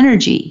 money is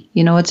energy.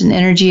 You know, it's an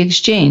energy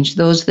exchange.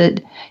 Those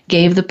that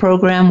gave the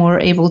program were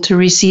able to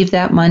receive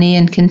that money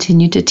and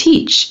continue to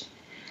teach.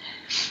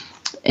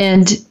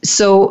 And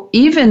so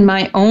even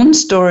my own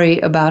story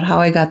about how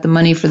I got the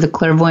money for the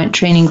clairvoyant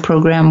training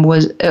program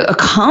was a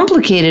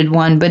complicated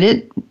one, but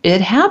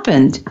it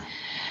happened.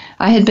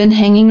 I had been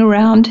hanging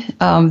around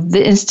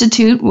the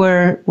institute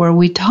where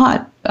we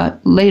taught.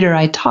 Later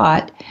I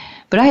taught,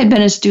 but I had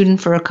been a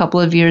student for a couple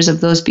of years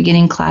of those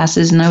beginning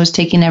classes, and I was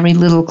taking every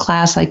little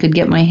class I could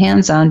get my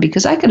hands on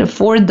because I could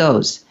afford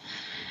those.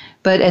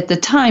 But at the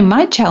time,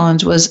 my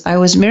challenge was I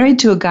was married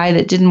to a guy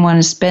that didn't want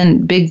to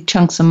spend big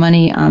chunks of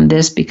money on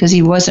this because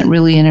he wasn't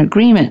really in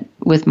agreement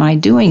with my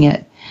doing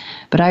it.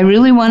 But I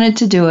really wanted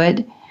to do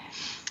it.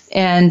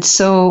 And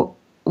so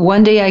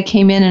one day I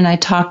came in and I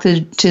talked to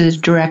the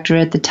director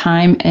at the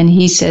time, and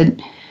he said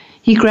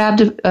he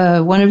grabbed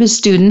one of his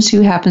students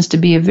who happens to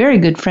be a very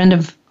good friend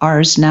of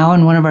ours now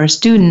and one of our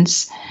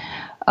students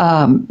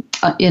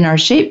in our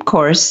SHAPE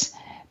course.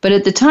 But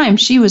at the time,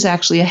 she was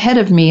actually ahead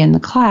of me in the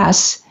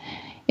class.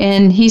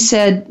 And he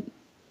said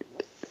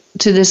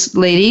to this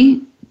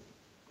lady,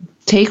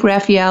 take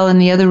Raphael in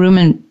the other room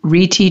and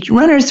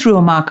run her through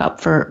a mock-up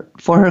for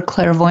her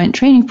clairvoyant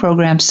training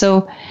program.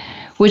 So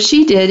what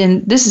she did,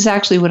 and this is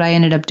actually what I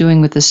ended up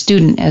doing with the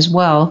student as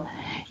well,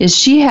 is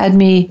she had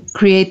me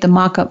create the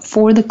mock-up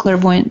for the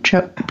clairvoyant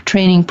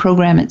training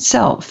program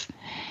itself,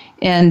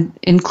 and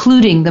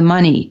including the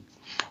money.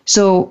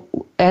 So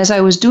as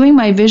I was doing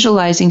my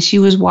visualizing, she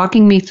was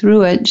walking me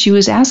through it. She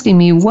was asking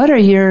me, what are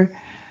your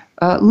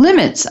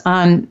limits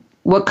on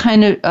what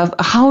kind of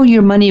how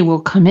your money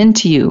will come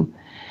into you?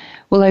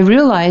 Well, I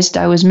realized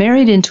I was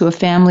married into a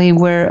family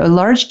where a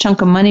large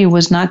chunk of money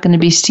was not going to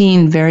be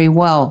seen very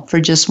well for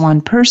just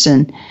one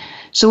person.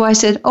 So I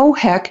said, oh,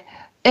 heck,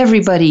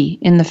 everybody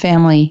in the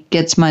family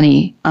gets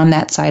money on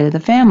that side of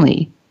the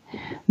family.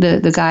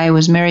 The guy I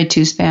was married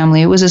to's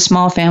family, it was a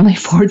small family,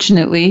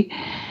 fortunately.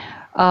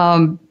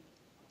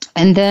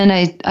 And then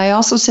I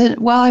also said,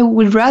 well, I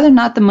would rather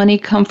not the money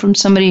come from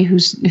somebody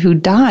who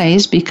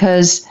dies,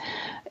 because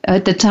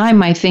at the time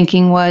my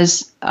thinking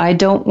was I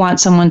don't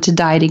want someone to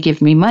die to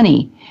give me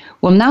money.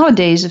 Well,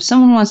 nowadays, if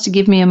someone wants to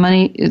give me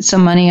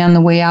some money on the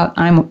way out,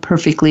 I'm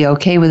perfectly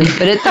okay with it.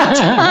 But at that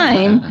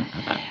time,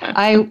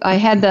 I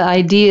had the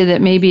idea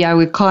that maybe I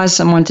would cause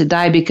someone to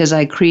die because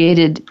I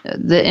created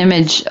the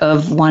image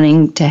of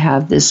wanting to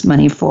have this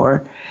money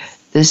for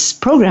this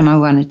program I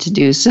wanted to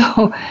do.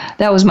 So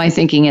that was my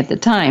thinking at the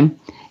time.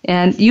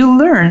 And you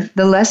learn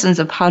the lessons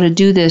of how to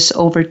do this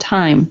over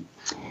time.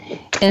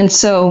 And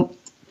so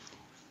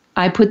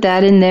I put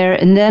that in there.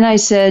 And then I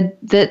said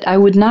that I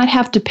would not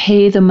have to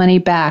pay the money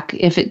back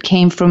if it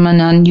came from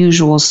an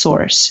unusual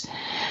source.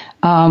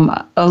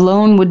 A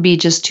loan would be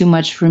just too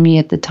much for me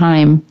at the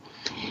time.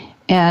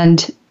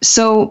 And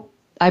so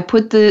I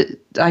put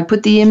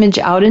the image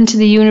out into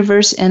the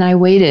universe, and I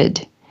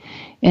waited.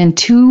 And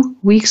 2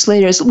 weeks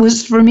later, it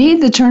was for me,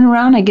 the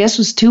turnaround, I guess,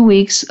 was 2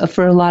 weeks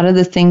for a lot of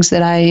the things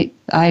that I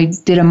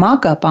did a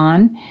mock-up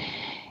on.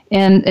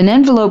 And an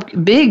envelope,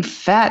 big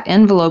fat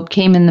envelope,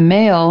 came in the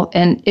mail,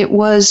 and it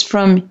was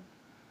from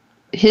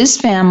his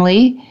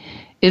family.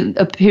 It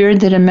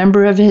appeared that a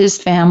member of his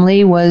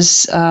family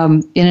was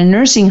in a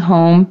nursing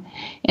home,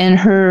 and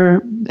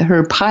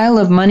her pile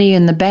of money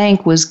in the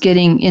bank was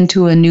getting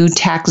into a new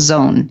tax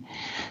zone.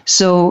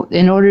 So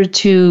in order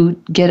to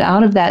get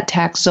out of that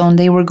tax zone,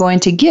 they were going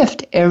to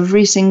gift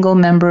every single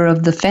member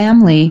of the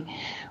family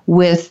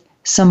with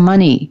some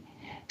money.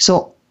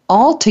 So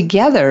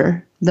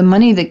altogether, the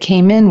money that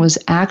came in was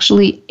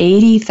actually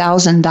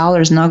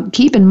 $80,000. Now,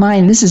 keep in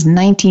mind, this is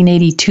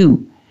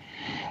 1982.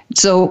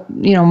 So,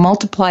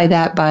 multiply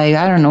that by,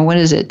 I don't know, what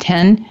is it,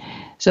 10?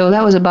 So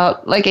that was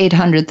about like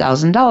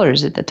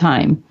 $800,000 at the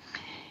time.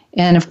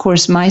 And of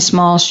course, the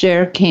small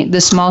share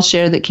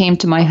that came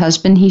to my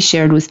husband, he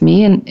shared with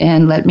me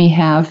and let me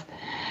have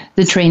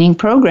the training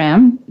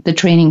program, the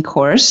training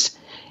course.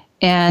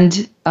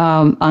 And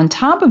on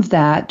top of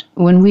that,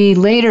 when we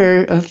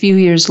later, a few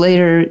years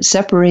later,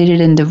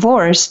 separated and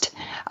divorced,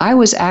 I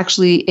was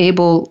actually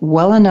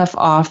well enough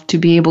off to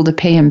be able to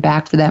pay him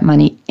back for that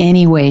money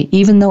anyway,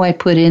 even though I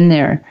put in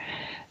there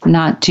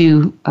not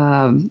to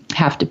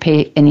have to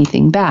pay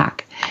anything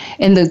back.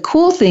 And the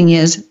cool thing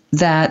is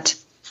that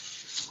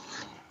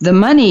the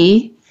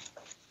money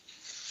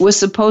was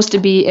supposed to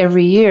be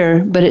every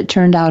year, but it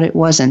turned out it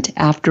wasn't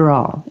after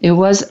all. It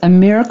was a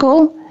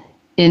miracle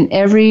in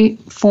every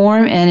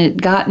form, and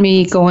it got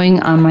me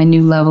going on my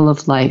new level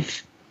of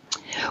life.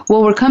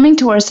 Well, we're coming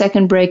to our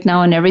second break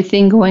now, and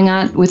everything going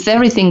on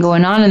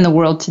in the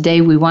world today,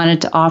 we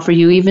wanted to offer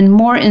you even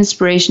more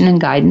inspiration and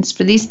guidance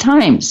for these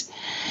times.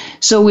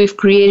 So we've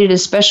created a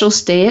special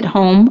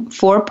stay-at-home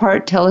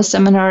 4-part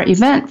teleseminar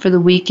event for the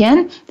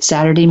weekend,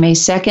 Saturday, May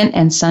 2nd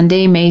and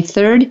Sunday, May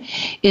 3rd,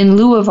 in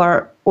lieu of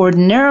our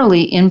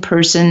ordinarily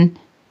in-person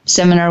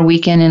seminar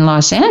weekend in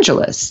Los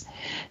Angeles.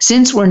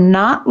 Since we're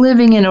not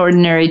living in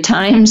ordinary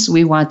times,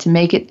 we want to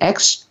make it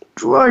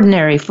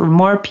extraordinary for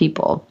more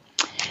people,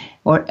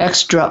 or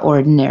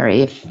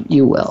extraordinary, if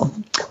you will.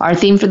 Our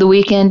theme for the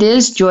weekend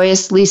is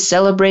joyously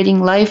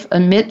celebrating life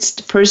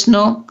amidst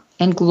personal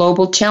and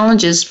global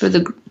challenges. For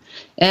the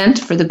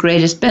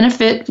greatest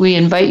benefit, we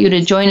invite you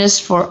to join us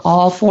for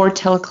all 4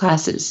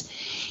 teleclasses.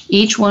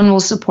 Each one will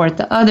support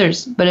the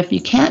others, but if you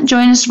can't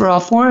join us for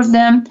all 4 of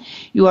them,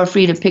 you are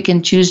free to pick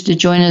and choose to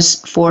join us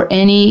for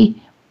any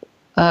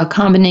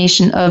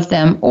combination of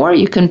them, or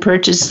you can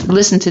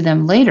listen to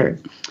them later.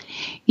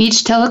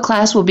 Each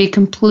teleclass will be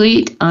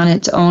complete on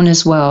its own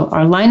as well.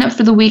 Our lineup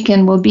for the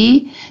weekend will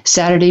be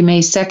Saturday,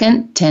 May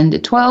 2nd, 10 to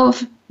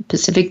 12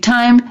 Pacific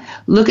Time.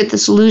 Look at the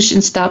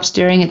solution, stop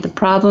staring at the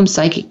problem,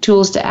 psychic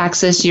tools to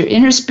access your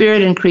inner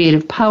spirit and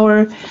creative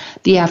power.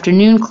 The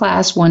afternoon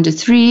class, 1 to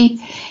 3,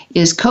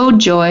 is Code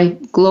Joy,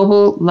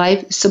 Global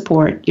Life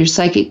Support, your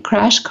psychic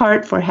crash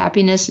cart for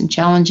happiness in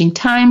challenging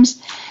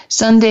times.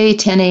 Sunday,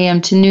 10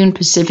 a.m. to noon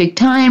Pacific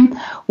Time,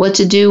 what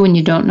to do when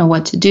you don't know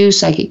what to do,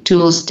 psychic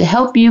tools to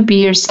help you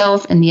be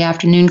yourself. And the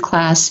afternoon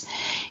class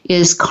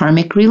is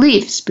Karmic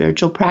Relief,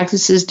 spiritual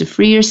practices to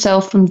free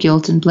yourself from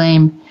guilt and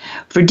blame.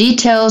 For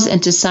details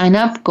and to sign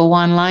up, go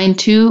online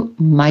to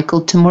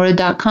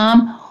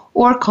michaeltamura.com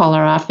or call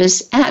our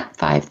office at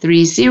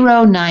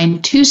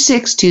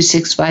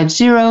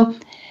 530-926-2650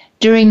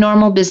 during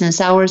normal business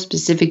hours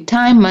Pacific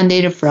Time, Monday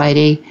to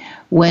Friday.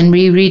 When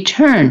we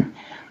return,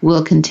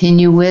 we'll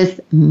continue with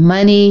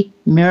Money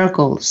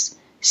Miracles.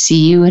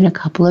 See you in a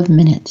couple of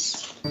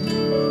minutes.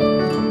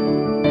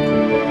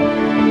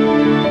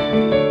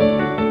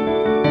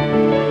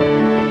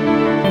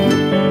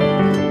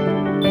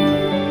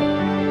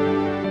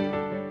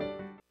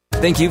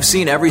 Think you've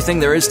seen everything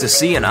there is to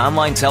see in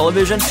online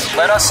television?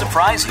 Let us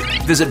surprise you.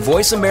 Visit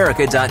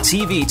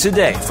voiceamerica.tv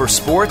today for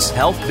sports,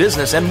 health,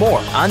 business, and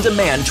more on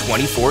demand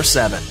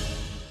 24/7.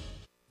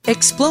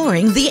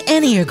 Exploring the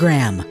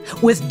Enneagram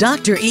with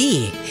Dr.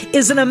 E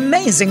is an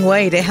amazing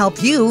way to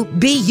help you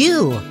be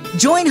you.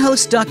 Join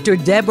host Dr.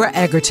 Deborah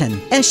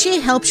Egerton as she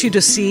helps you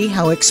to see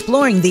how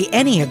exploring the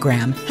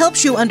Enneagram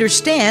helps you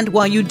understand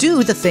why you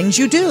do the things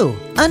you do.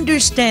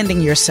 Understanding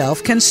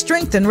yourself can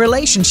strengthen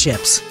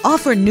relationships,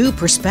 offer new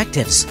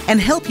perspectives, and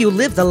help you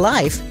live the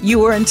life you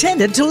were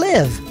intended to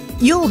live.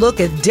 You'll look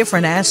at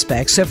different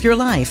aspects of your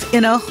life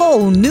in a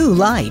whole new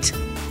light.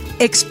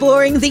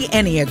 Exploring the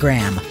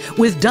Enneagram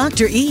with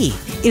Dr. E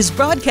is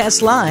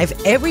broadcast live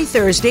every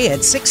Thursday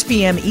at 6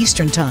 p.m.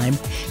 Eastern Time,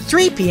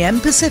 3 p.m.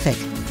 Pacific,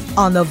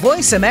 on the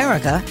Voice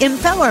America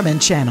Empowerment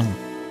Channel.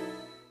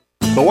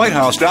 The White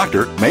House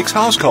doctor makes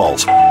house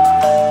calls.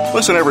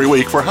 Listen every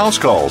week for House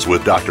Calls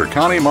with Dr.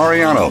 Connie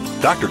Mariano.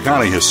 Dr.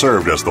 Connie has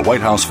served as the White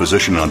House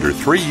physician under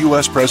 3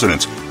 U.S.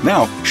 presidents.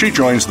 Now, she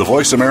joins the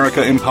Voice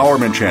America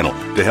Empowerment Channel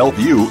to help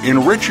you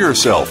enrich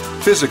yourself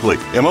physically,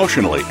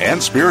 emotionally,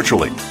 and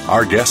spiritually.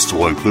 Our guests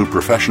will include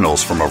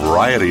professionals from a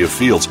variety of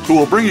fields who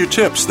will bring you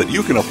tips that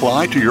you can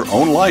apply to your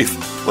own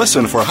life.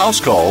 Listen for House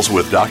Calls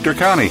with Dr.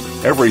 Connie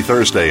every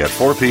Thursday at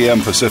 4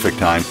 p.m. Pacific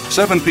Time,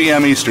 7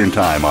 p.m. Eastern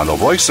Time on the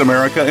Voice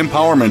America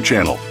Empowerment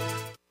Channel.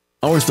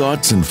 Our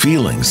thoughts and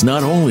feelings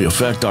not only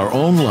affect our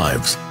own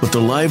lives, but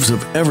the lives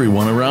of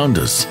everyone around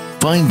us.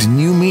 Find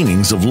new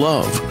meanings of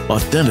love,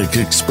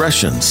 authentic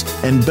expressions,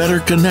 and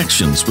better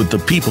connections with the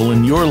people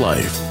in your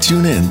life.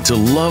 Tune in to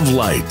Love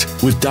Light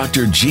with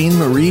Dr. Jean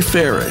Marie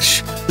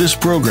Farish. This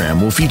program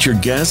will feature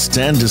guests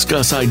and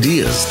discuss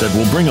ideas that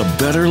will bring a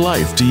better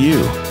life to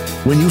you.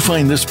 When you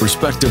find this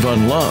perspective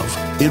on love,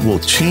 it will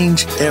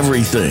change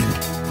everything.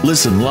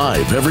 Listen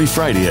live every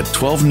Friday at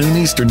 12 noon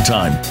Eastern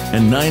Time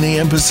and 9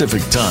 a.m.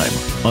 Pacific Time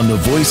on the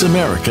Voice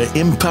America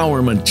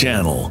Empowerment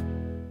Channel.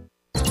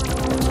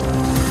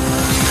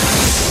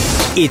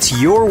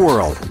 It's your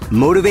world.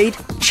 Motivate,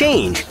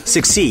 change,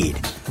 succeed.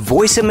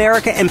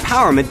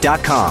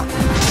 VoiceAmericaEmpowerment.com.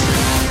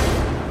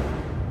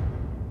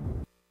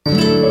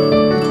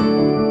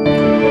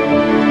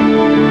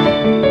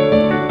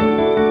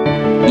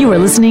 You are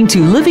listening to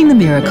Living the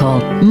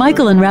Miracle.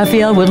 Michael and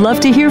Raphael would love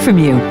to hear from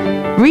you.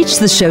 Reach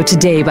the show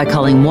today by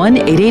calling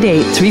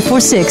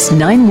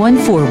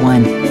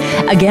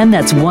 1-888-346-9141. Again,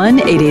 that's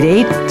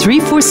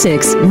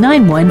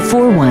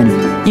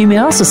 1-888-346-9141. You may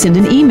also send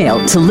an email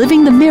to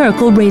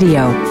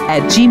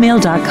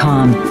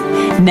livingthemiracleradio@gmail.com.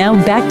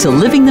 Now back to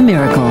Living the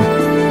Miracle.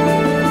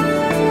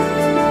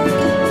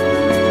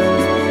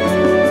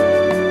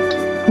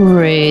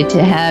 Great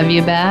to have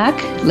you back.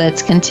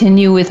 Let's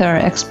continue with our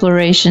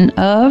exploration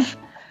of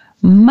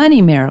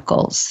money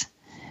miracles.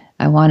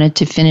 I wanted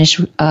to finish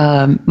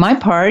my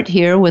part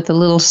here with a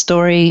little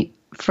story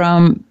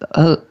from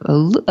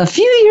a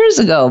few years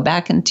ago,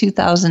 back in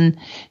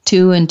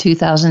 2002 and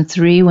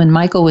 2003, when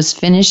Michael was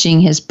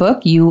finishing his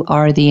book, You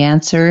Are the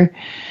Answer,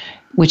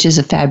 which is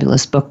a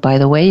fabulous book, by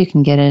the way. You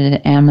can get it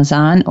at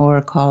Amazon or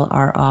call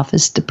our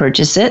office to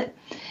purchase it.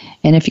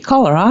 And if you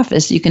call our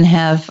office, you can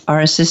have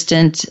our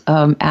assistant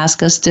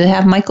ask us to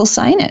have Michael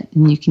sign it,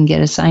 and you can get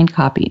a signed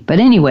copy. But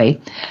anyway,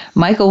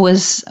 Michael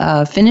was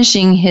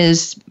finishing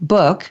his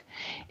book,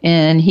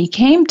 and he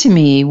came to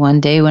me one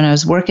day when I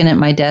was working at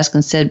my desk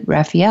and said,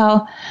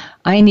 Raphael,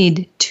 I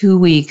need 2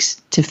 weeks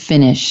to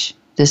finish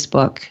this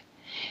book.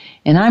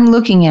 And I'm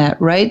looking at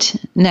right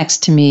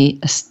next to me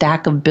a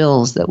stack of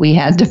bills that we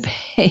had to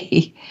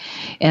pay.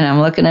 And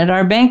I'm looking at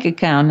our bank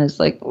account. And it's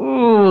like,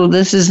 oh,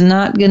 this isn't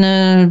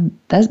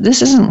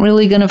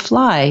really going to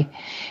fly.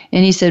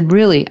 And he said,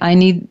 really, I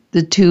need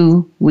the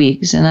 2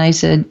 weeks. And I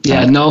said,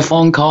 yeah, no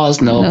phone calls,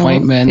 no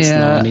appointments,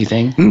 no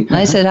anything.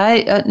 I said,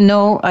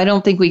 no, I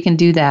don't think we can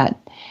do that.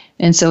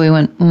 And so he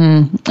went,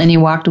 and he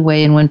walked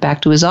away and went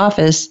back to his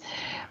office.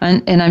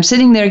 And I'm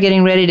sitting there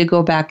getting ready to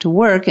go back to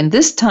work. And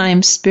this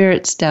time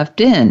Spirit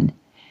stepped in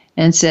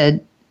and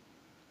said,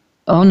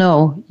 oh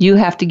no, you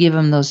have to give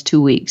him those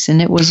 2 weeks. And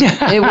it was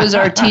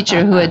our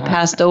teacher who had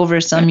passed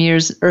over some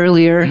years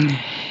earlier.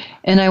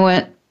 And I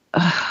went,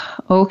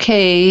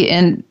 okay.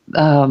 And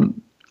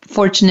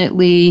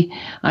fortunately,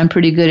 I'm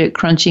pretty good at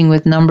crunching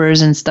with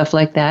numbers and stuff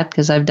like that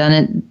because I've done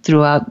it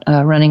throughout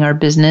running our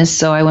business.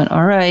 So I went,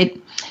 all right.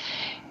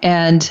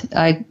 And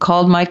I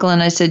called Michael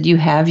and I said, you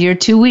have your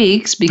 2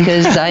 weeks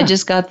because I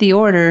just got the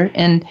order.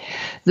 And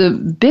the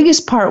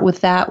biggest part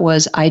with that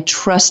was I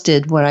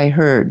trusted what I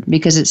heard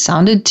because it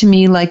sounded to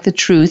me like the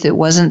truth. It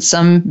wasn't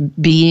some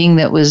being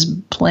that was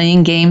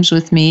playing games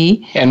with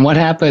me. And what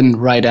happened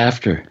right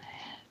after?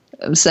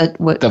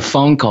 The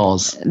phone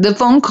calls. The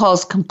phone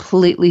calls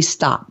completely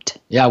stopped.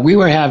 Yeah, we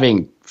were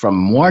having from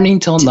morning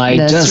till night,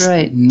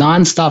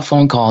 nonstop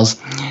phone calls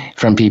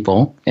from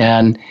people.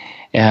 And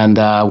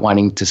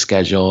wanting to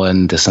schedule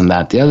and this and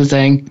that. The other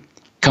thing,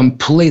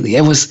 completely,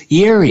 it was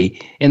eerie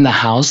in the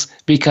house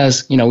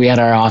because, we had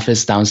our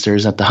office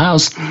downstairs at the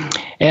house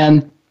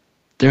and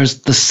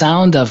there's the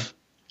sound of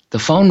the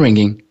phone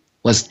ringing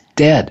was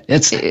dead.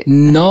 It's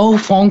no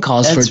phone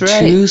calls for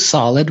 2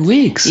 solid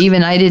weeks.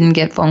 Even I didn't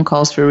get phone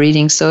calls for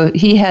readings. So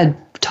he had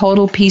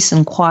total peace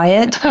and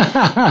quiet,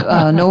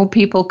 no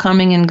people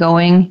coming and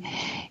going.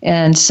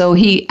 And so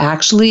he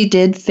actually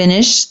did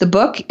finish the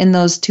book in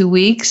those 2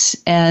 weeks.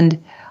 And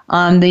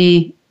on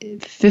the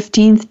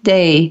 15th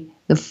day,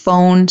 the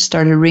phone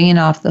started ringing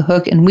off the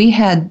hook. And we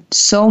had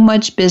so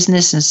much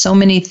business and so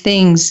many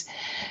things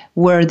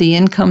where the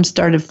income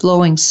started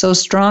flowing so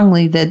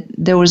strongly that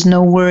there was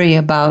no worry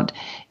about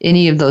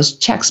any of those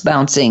checks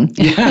bouncing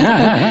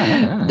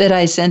that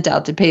I sent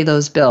out to pay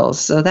those bills.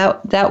 So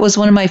that was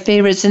one of my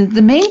favorites. And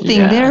the main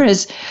thing there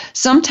is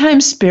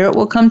sometimes Spirit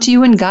will come to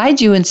you and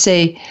guide you and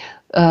say,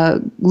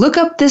 look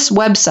up this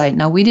website.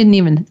 Now, we didn't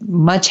even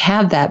much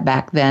have that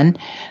back then,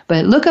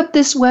 but look up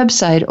this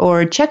website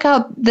or check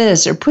out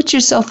this or put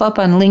yourself up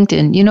on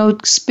LinkedIn. You know,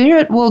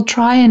 Spirit will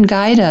try and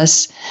guide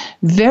us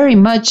very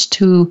much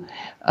to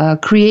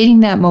creating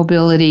that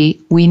mobility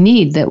we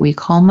need that we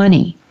call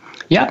money.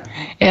 Yeah.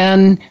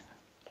 And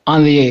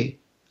on the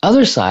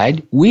other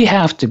side, we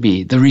have to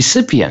be the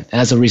recipient.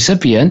 As a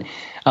recipient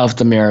of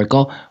the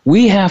miracle,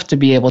 we have to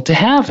be able to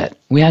have it.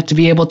 We have to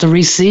be able to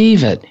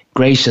receive it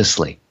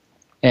graciously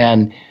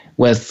and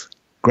with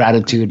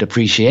gratitude,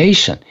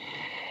 appreciation.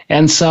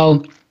 And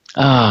so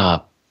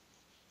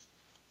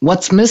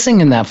what's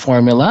missing in that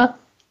formula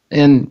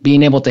in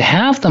being able to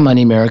have the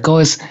money miracle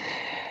is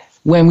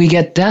when we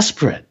get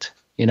desperate.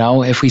 You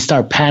know, if we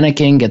start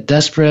panicking, get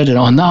desperate, and,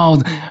 oh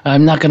no,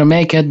 I'm not going to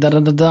make it,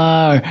 or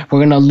we're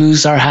going to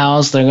lose our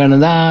house, they're going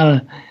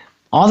to,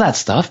 all that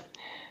stuff.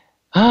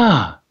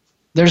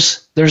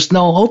 There's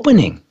no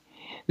opening.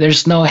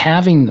 There's no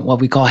having, what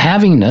we call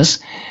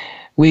havingness.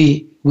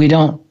 We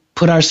don't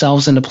put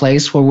ourselves in a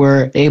place where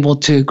we're able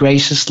to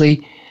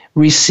graciously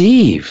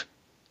receive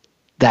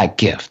that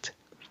gift.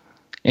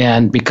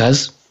 And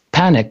because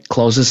panic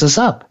closes us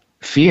up,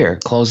 fear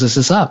closes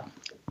us up.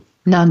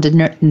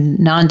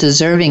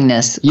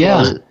 Non-deservingness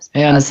closes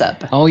us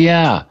up. Oh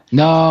yeah,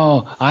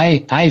 no,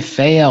 I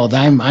failed.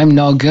 I'm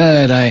no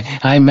good.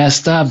 I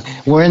messed up.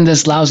 We're in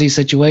this lousy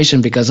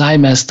situation because I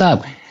messed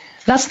up.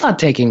 That's not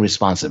taking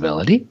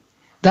responsibility.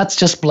 That's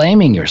just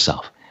blaming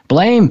yourself.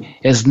 Blame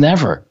is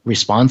never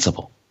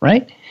responsible,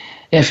 right?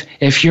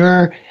 If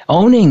you're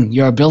owning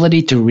your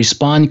ability to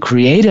respond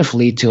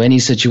creatively to any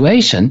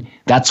situation,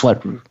 that's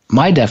what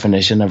my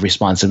definition of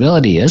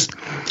responsibility is.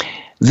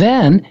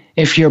 Then,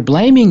 if you're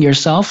blaming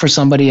yourself for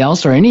somebody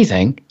else or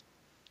anything,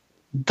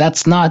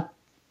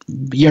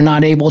 you're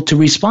not able to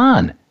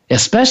respond.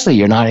 Especially,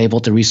 you're not able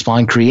to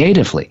respond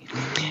creatively.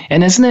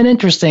 And isn't it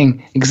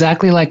interesting,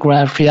 exactly like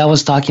Raphael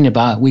was talking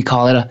about, we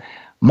call it a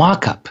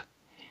mock-up.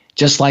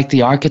 Just like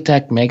the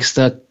architect makes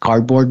the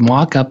cardboard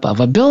mock-up of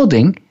a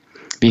building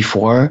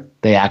before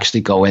they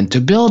actually go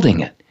into building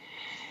it.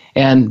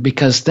 And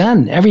because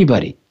then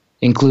everybody,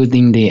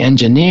 including the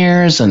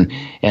engineers and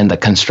the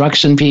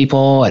construction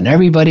people, and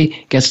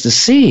everybody gets to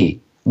see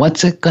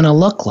what's it going to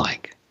look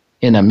like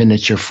in a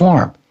miniature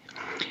form.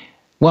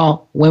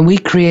 Well, when we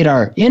create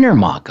our inner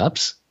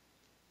mock-ups,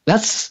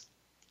 that's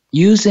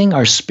using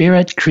our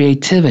spirit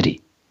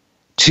creativity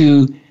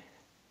to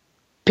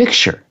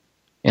picture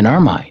in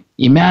our mind,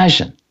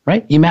 imagine,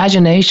 right?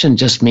 Imagination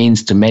just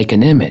means to make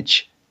an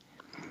image.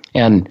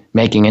 And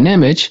making an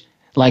image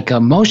like a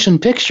motion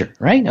picture,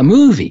 right? A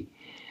movie.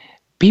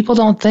 People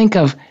don't think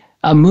of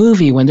a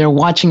movie when they're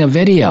watching a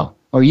video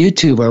or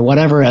YouTube or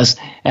whatever as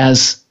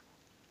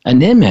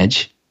an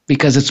image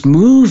because it's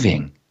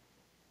moving.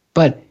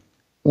 But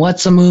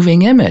what's a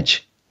moving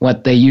image?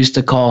 What they used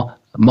to call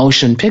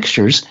motion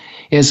pictures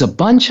is a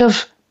bunch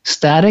of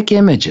static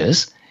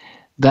images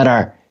that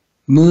are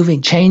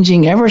moving,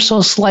 changing ever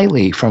so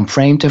slightly from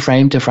frame to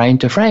frame to frame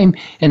to frame.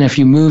 And if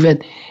you move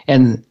it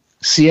and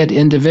see it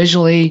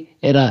individually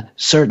at a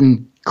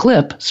certain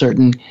clip,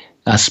 certain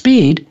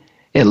speed,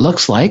 it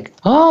looks like,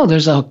 oh,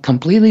 there's a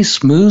completely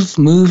smooth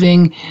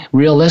moving,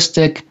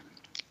 realistic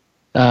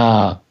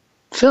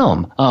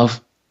film of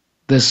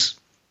this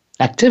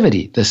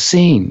activity, this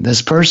scene,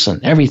 this person,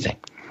 everything.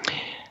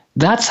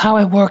 That's how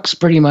it works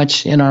pretty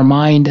much in our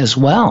mind as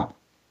well.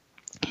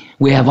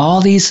 We have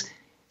all these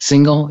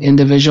single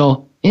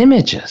individual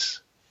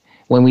images.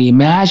 When we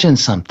imagine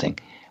something,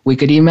 we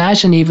could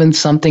imagine even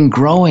something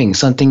growing,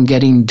 something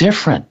getting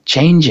different,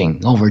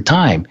 changing over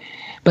time.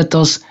 But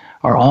those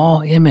are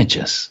all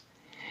images.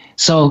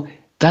 So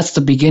that's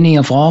the beginning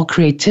of all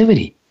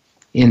creativity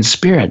in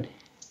spirit.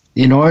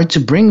 In order to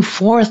bring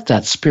forth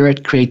that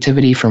spirit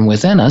creativity from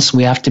within us,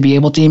 we have to be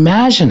able to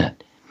imagine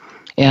it.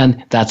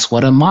 And that's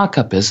what a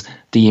mock-up is,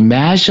 the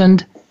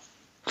imagined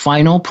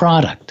final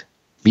product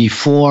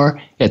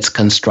before it's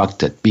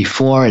constructed,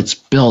 before it's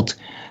built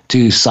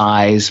to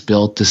size,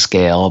 built to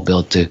scale,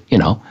 built to,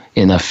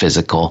 in a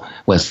physical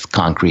with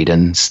concrete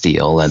and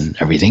steel and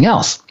everything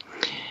else.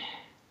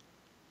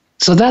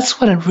 So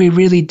that's what we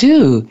really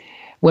do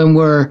when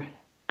we're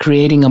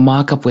creating a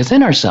mock-up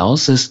within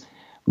ourselves is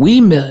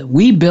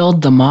we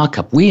build the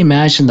mock-up. We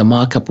imagine the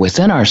mock-up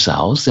within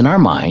ourselves, in our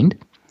mind,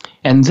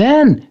 and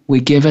then we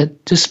give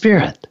it to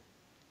spirit.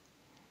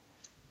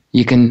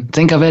 You can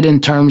think of it in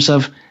terms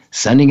of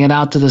sending it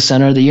out to the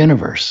center of the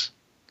universe,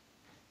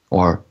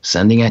 or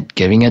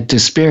giving it to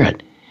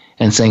spirit,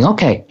 and saying,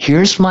 okay,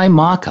 here's my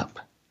mock-up.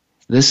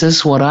 This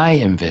is what I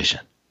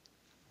envision.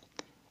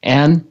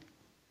 And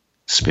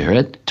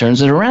spirit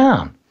turns it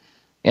around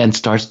and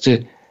starts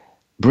to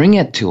bring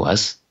it to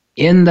us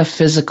in the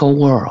physical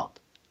world.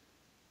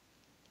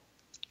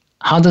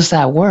 How does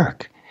that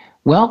work?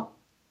 Well,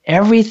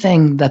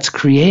 everything that's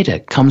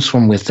created comes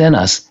from within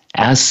us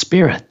as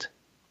spirit,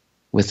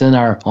 within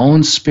our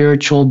own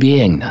spiritual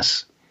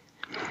beingness.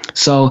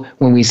 So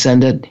when we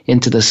send it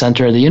into the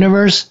center of the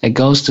universe, it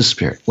goes to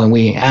spirit. When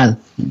we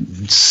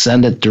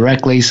send it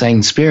directly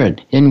saying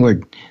spirit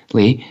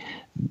inwardly,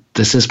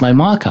 this is my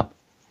mock-up,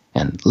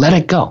 and let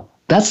it go.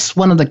 That's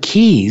one of the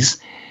keys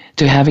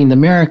to having the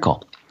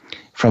miracle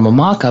from a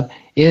mock-up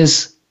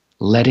is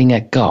letting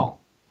it go.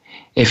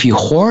 If you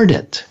hoard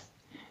it,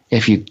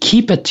 if you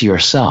keep it to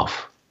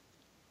yourself,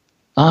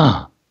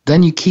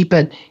 then you keep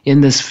it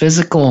in this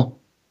physical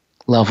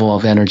level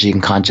of energy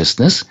and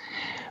consciousness.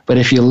 But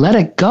if you let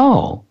it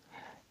go,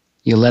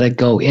 you let it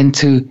go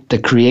into the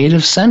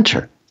creative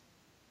center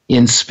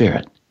in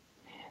spirit.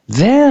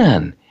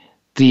 Then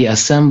the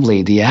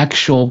assembly, the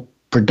actual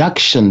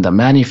production, the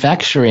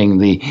manufacturing,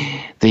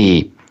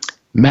 the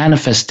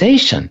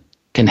manifestation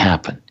can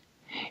happen.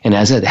 And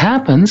as it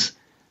happens,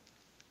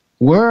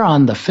 we're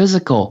on the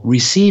physical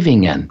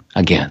receiving end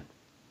again.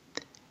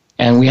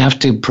 And we have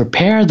to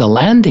prepare the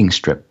landing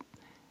strip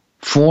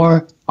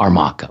for our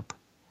mock-up.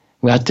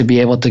 We have to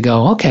be able to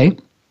go, okay,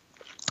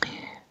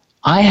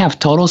 I have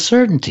total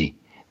certainty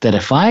that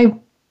if I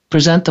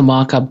present the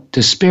mock-up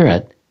to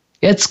spirit,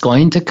 it's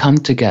going to come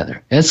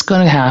together. It's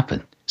going to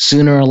happen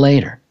sooner or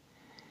later.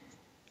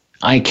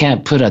 I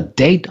can't put a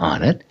date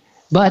on it,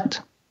 but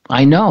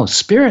I know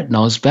spirit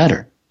knows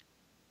better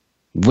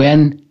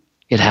when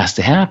it has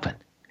to happen.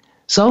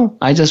 So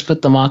I just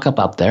put the mock-up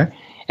up there.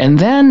 And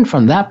then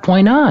from that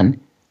point on,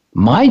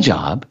 my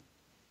job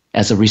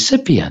as a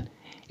recipient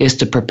is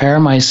to prepare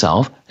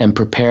myself and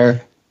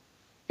prepare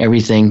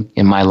everything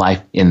in my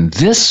life in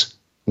this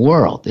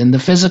world, in the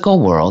physical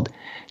world,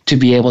 to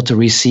be able to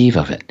receive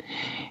of it.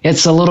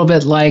 It's a little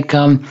bit like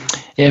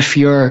if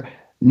you're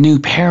new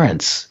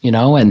parents,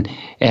 and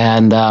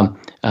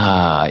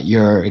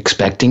you're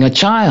expecting a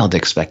child,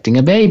 expecting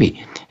a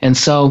baby. And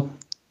so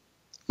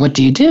what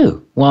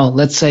do? Well,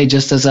 let's say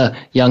just as a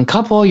young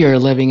couple, you're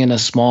living in a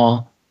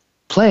small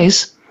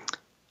place.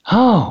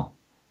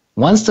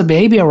 Once the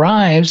baby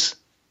arrives,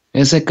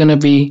 is it going to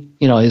be,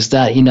 is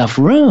that enough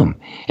room?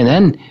 And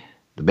then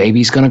the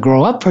baby's going to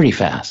grow up pretty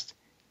fast.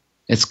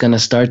 It's going to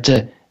start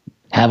to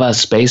have a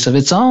space of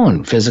its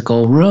own,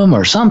 physical room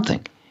or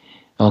something.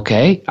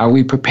 Okay, are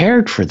we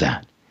prepared for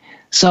that?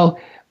 So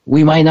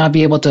we might not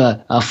be able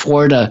to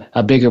afford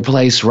a bigger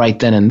place right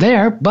then and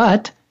there,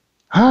 but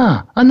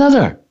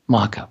another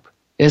mock-up,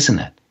 isn't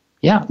it?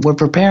 Yeah, we're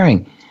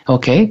preparing.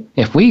 Okay,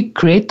 if we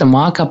create the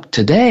mock-up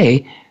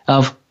today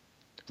of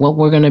what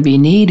we're going to be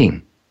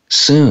needing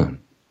soon,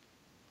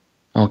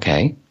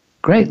 okay,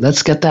 great,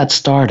 let's get that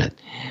started.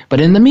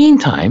 But in the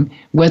meantime,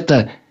 with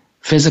the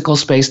physical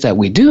space that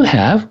we do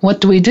have,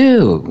 what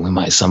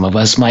do? Some of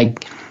us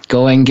might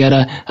go and get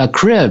a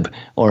crib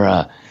or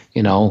a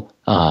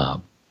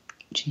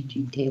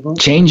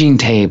changing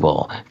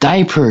table,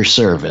 diaper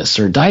service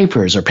or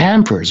diapers or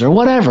Pampers or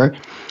whatever,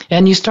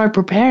 and you start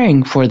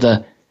preparing for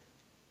the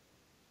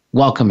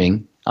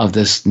welcoming of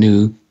this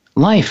new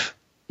life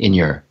in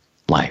your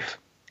life,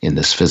 in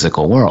this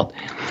physical world.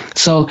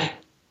 So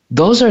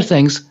those are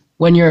things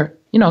when you're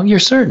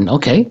certain,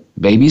 okay,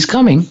 baby's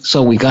coming,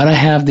 so we got to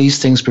have these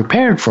things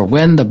prepared for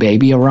when the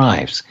baby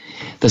arrives.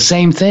 The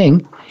same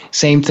thing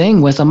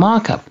with a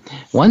mock-up.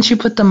 Once you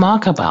put the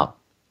mock-up out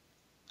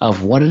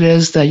of what it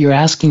is that you're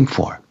asking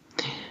for,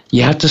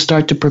 you have to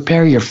start to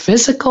prepare your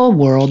physical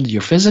world,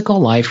 your physical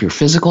life, your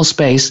physical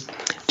space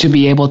to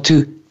be able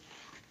to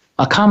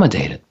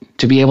accommodate it,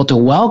 to be able to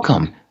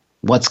welcome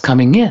what's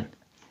coming in.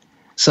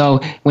 So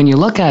when you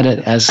look at it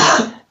as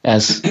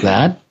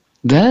that,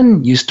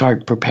 then you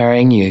start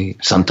preparing.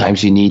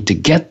 Sometimes you need to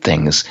get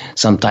things.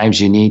 Sometimes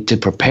you need to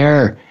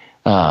prepare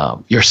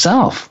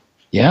yourself.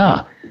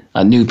 Yeah.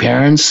 New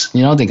parents,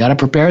 they got to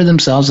prepare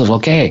themselves of,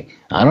 okay,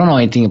 I don't know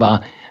anything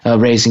about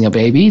raising a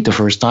baby the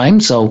first time.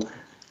 So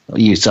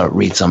you start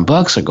read some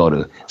books or go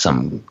to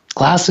some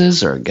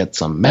classes or get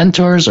some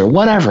mentors or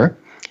whatever.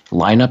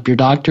 Line up your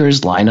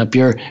doctors, line up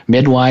your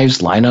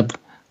midwives, line up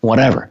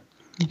whatever.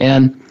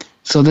 And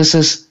so this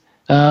is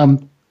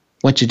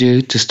what you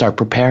do to start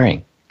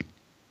preparing.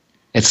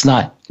 It's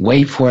not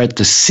wait for it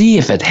to see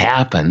if it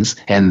happens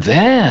and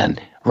then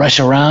rush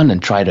around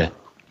and try to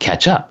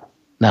catch up.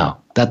 No,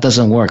 that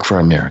doesn't work for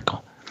a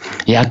miracle.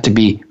 You have to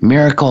be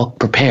miracle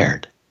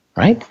prepared,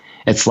 right?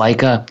 It's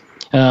like a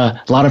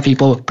lot of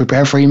people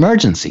prepare for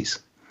emergencies.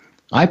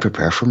 I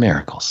prepare for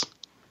miracles.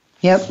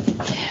 Yep.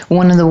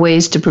 One of the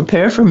ways to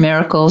prepare for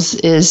miracles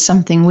is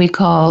something we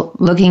call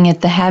looking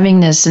at the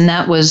havingness, and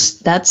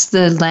that's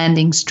the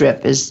landing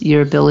strip, is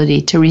your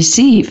ability to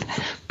receive.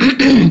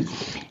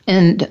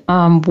 And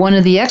one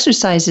of the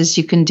exercises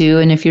you can do,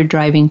 and if you're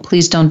driving,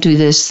 please don't do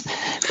this,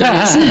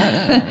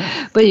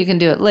 but you can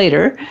do it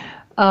later.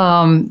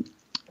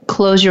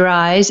 Close your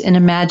eyes and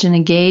imagine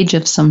a gauge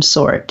of some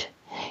sort.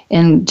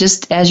 And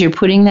just as you're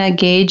putting that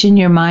gauge in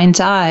your mind's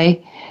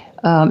eye,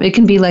 it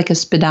can be like a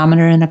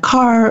speedometer in a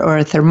car or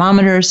a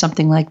thermometer or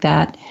something like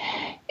that.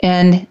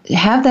 And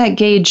have that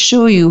gauge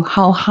show you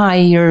how high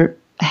your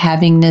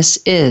havingness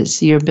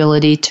is, your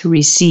ability to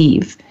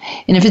receive.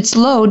 And if it's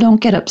low,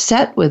 don't get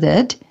upset with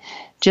it.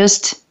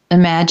 Just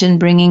imagine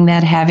bringing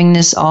that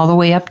havingness all the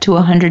way up to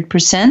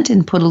 100%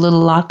 and put a little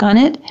lock on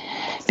it.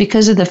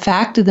 Because of the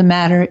fact of the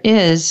matter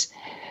is,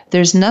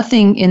 there's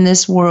nothing in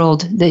this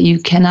world that you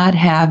cannot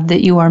have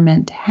that you are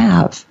meant to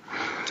have.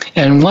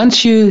 And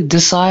once you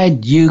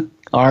decide you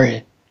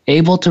are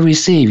able to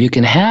receive, you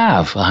can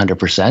have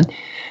 100%,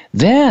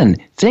 then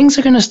things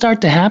are going to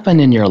start to happen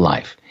in your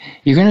life.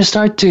 You're going to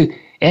start to,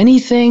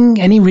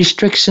 any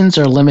restrictions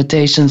or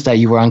limitations that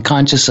you were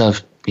unconscious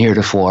of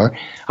heretofore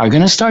are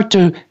going to start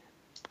to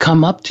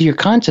come up to your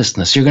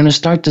consciousness. You're going to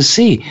start to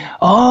see,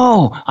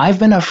 oh, I've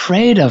been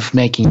afraid of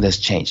making this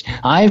change.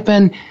 I've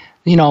been,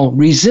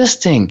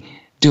 resisting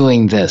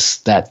doing this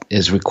that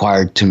is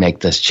required to make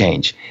this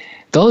change.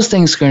 Those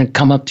things are going to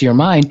come up to your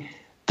mind.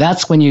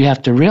 That's when you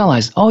have to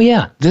realize, oh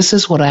yeah, this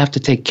is what I have to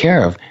take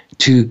care of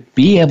to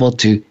be able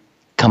to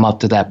come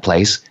up to that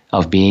place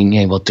of being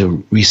able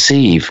to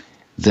receive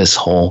this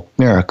whole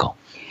miracle.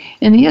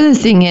 And the other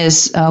thing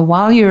is,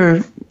 while you're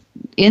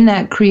in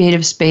that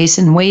creative space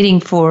and waiting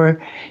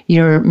for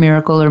your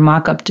miracle or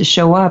mock-up to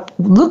show up,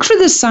 look for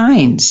the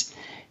signs.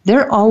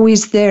 They're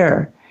always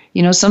there.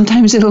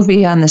 Sometimes it'll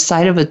be on the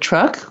side of a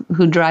truck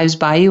who drives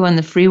by you on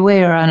the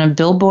freeway or on a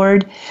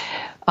billboard.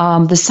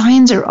 The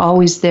signs are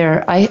always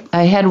there. I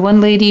had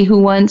one lady who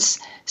once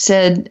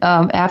said,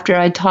 after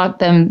I taught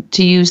them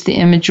to use the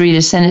imagery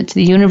to send it to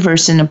the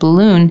universe in a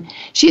balloon,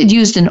 she had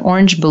used an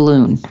orange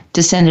balloon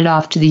to send it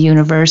off to the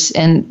universe.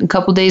 And a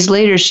couple days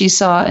later, she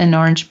saw an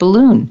orange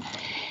balloon.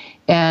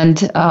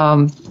 And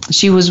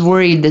she was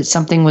worried that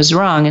something was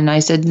wrong. And I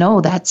said, no,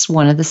 that's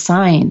one of the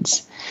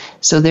signs.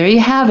 So there you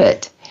have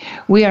it.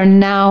 We are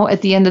now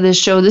at the end of this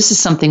show. This is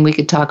something we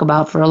could talk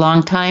about for a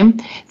long time.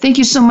 Thank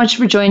you so much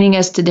for joining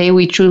us today.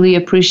 We truly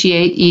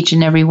appreciate each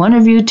and every one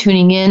of you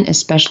tuning in,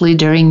 especially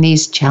during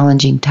these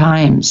challenging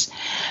times.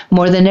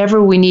 More than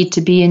ever, we need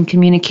to be in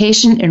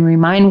communication and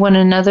remind one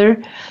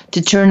another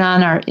to turn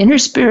on our inner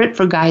spirit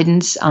for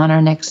guidance on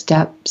our next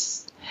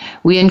steps.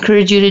 We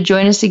encourage you to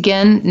join us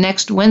again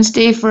next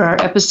Wednesday for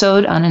our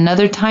episode on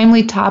another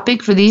timely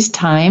topic for these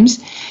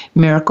times,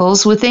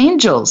 Miracles with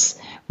Angels.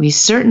 We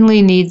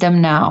certainly need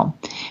them now.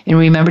 And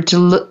remember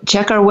to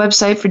check our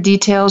website for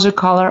details or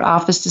call our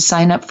office to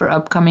sign up for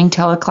upcoming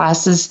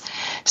teleclasses.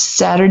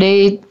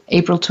 Saturday,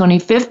 April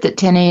 25th at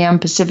 10 a.m.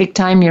 Pacific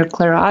Time, your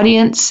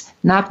clairaudience.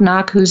 Knock,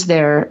 knock, who's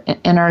there?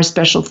 And our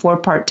special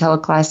 4-part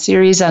teleclass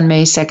series on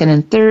May 2nd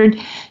and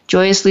 3rd,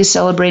 joyously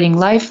celebrating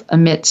life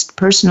amidst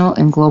personal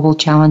and global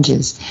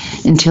challenges.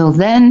 Until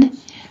then,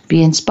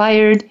 be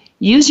inspired.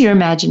 Use your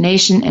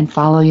imagination and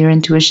follow your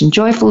intuition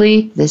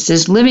joyfully. This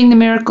is Living the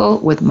Miracle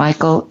with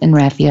Michael and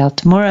Raphael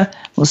Tamura.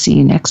 We'll see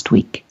you next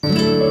week.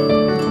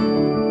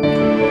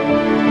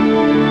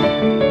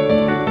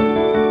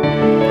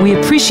 We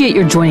appreciate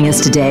your joining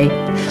us today.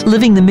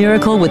 Living the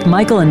Miracle with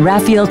Michael and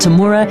Raphael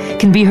Tamura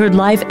can be heard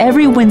live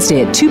every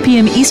Wednesday at 2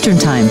 p.m. Eastern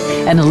Time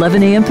and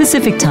 11 a.m.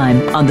 Pacific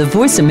Time on the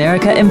Voice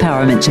America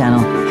Empowerment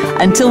Channel.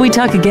 Until we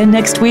talk again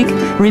next week,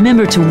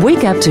 remember to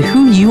wake up to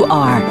who you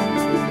are.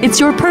 It's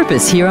your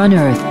purpose here on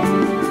Earth.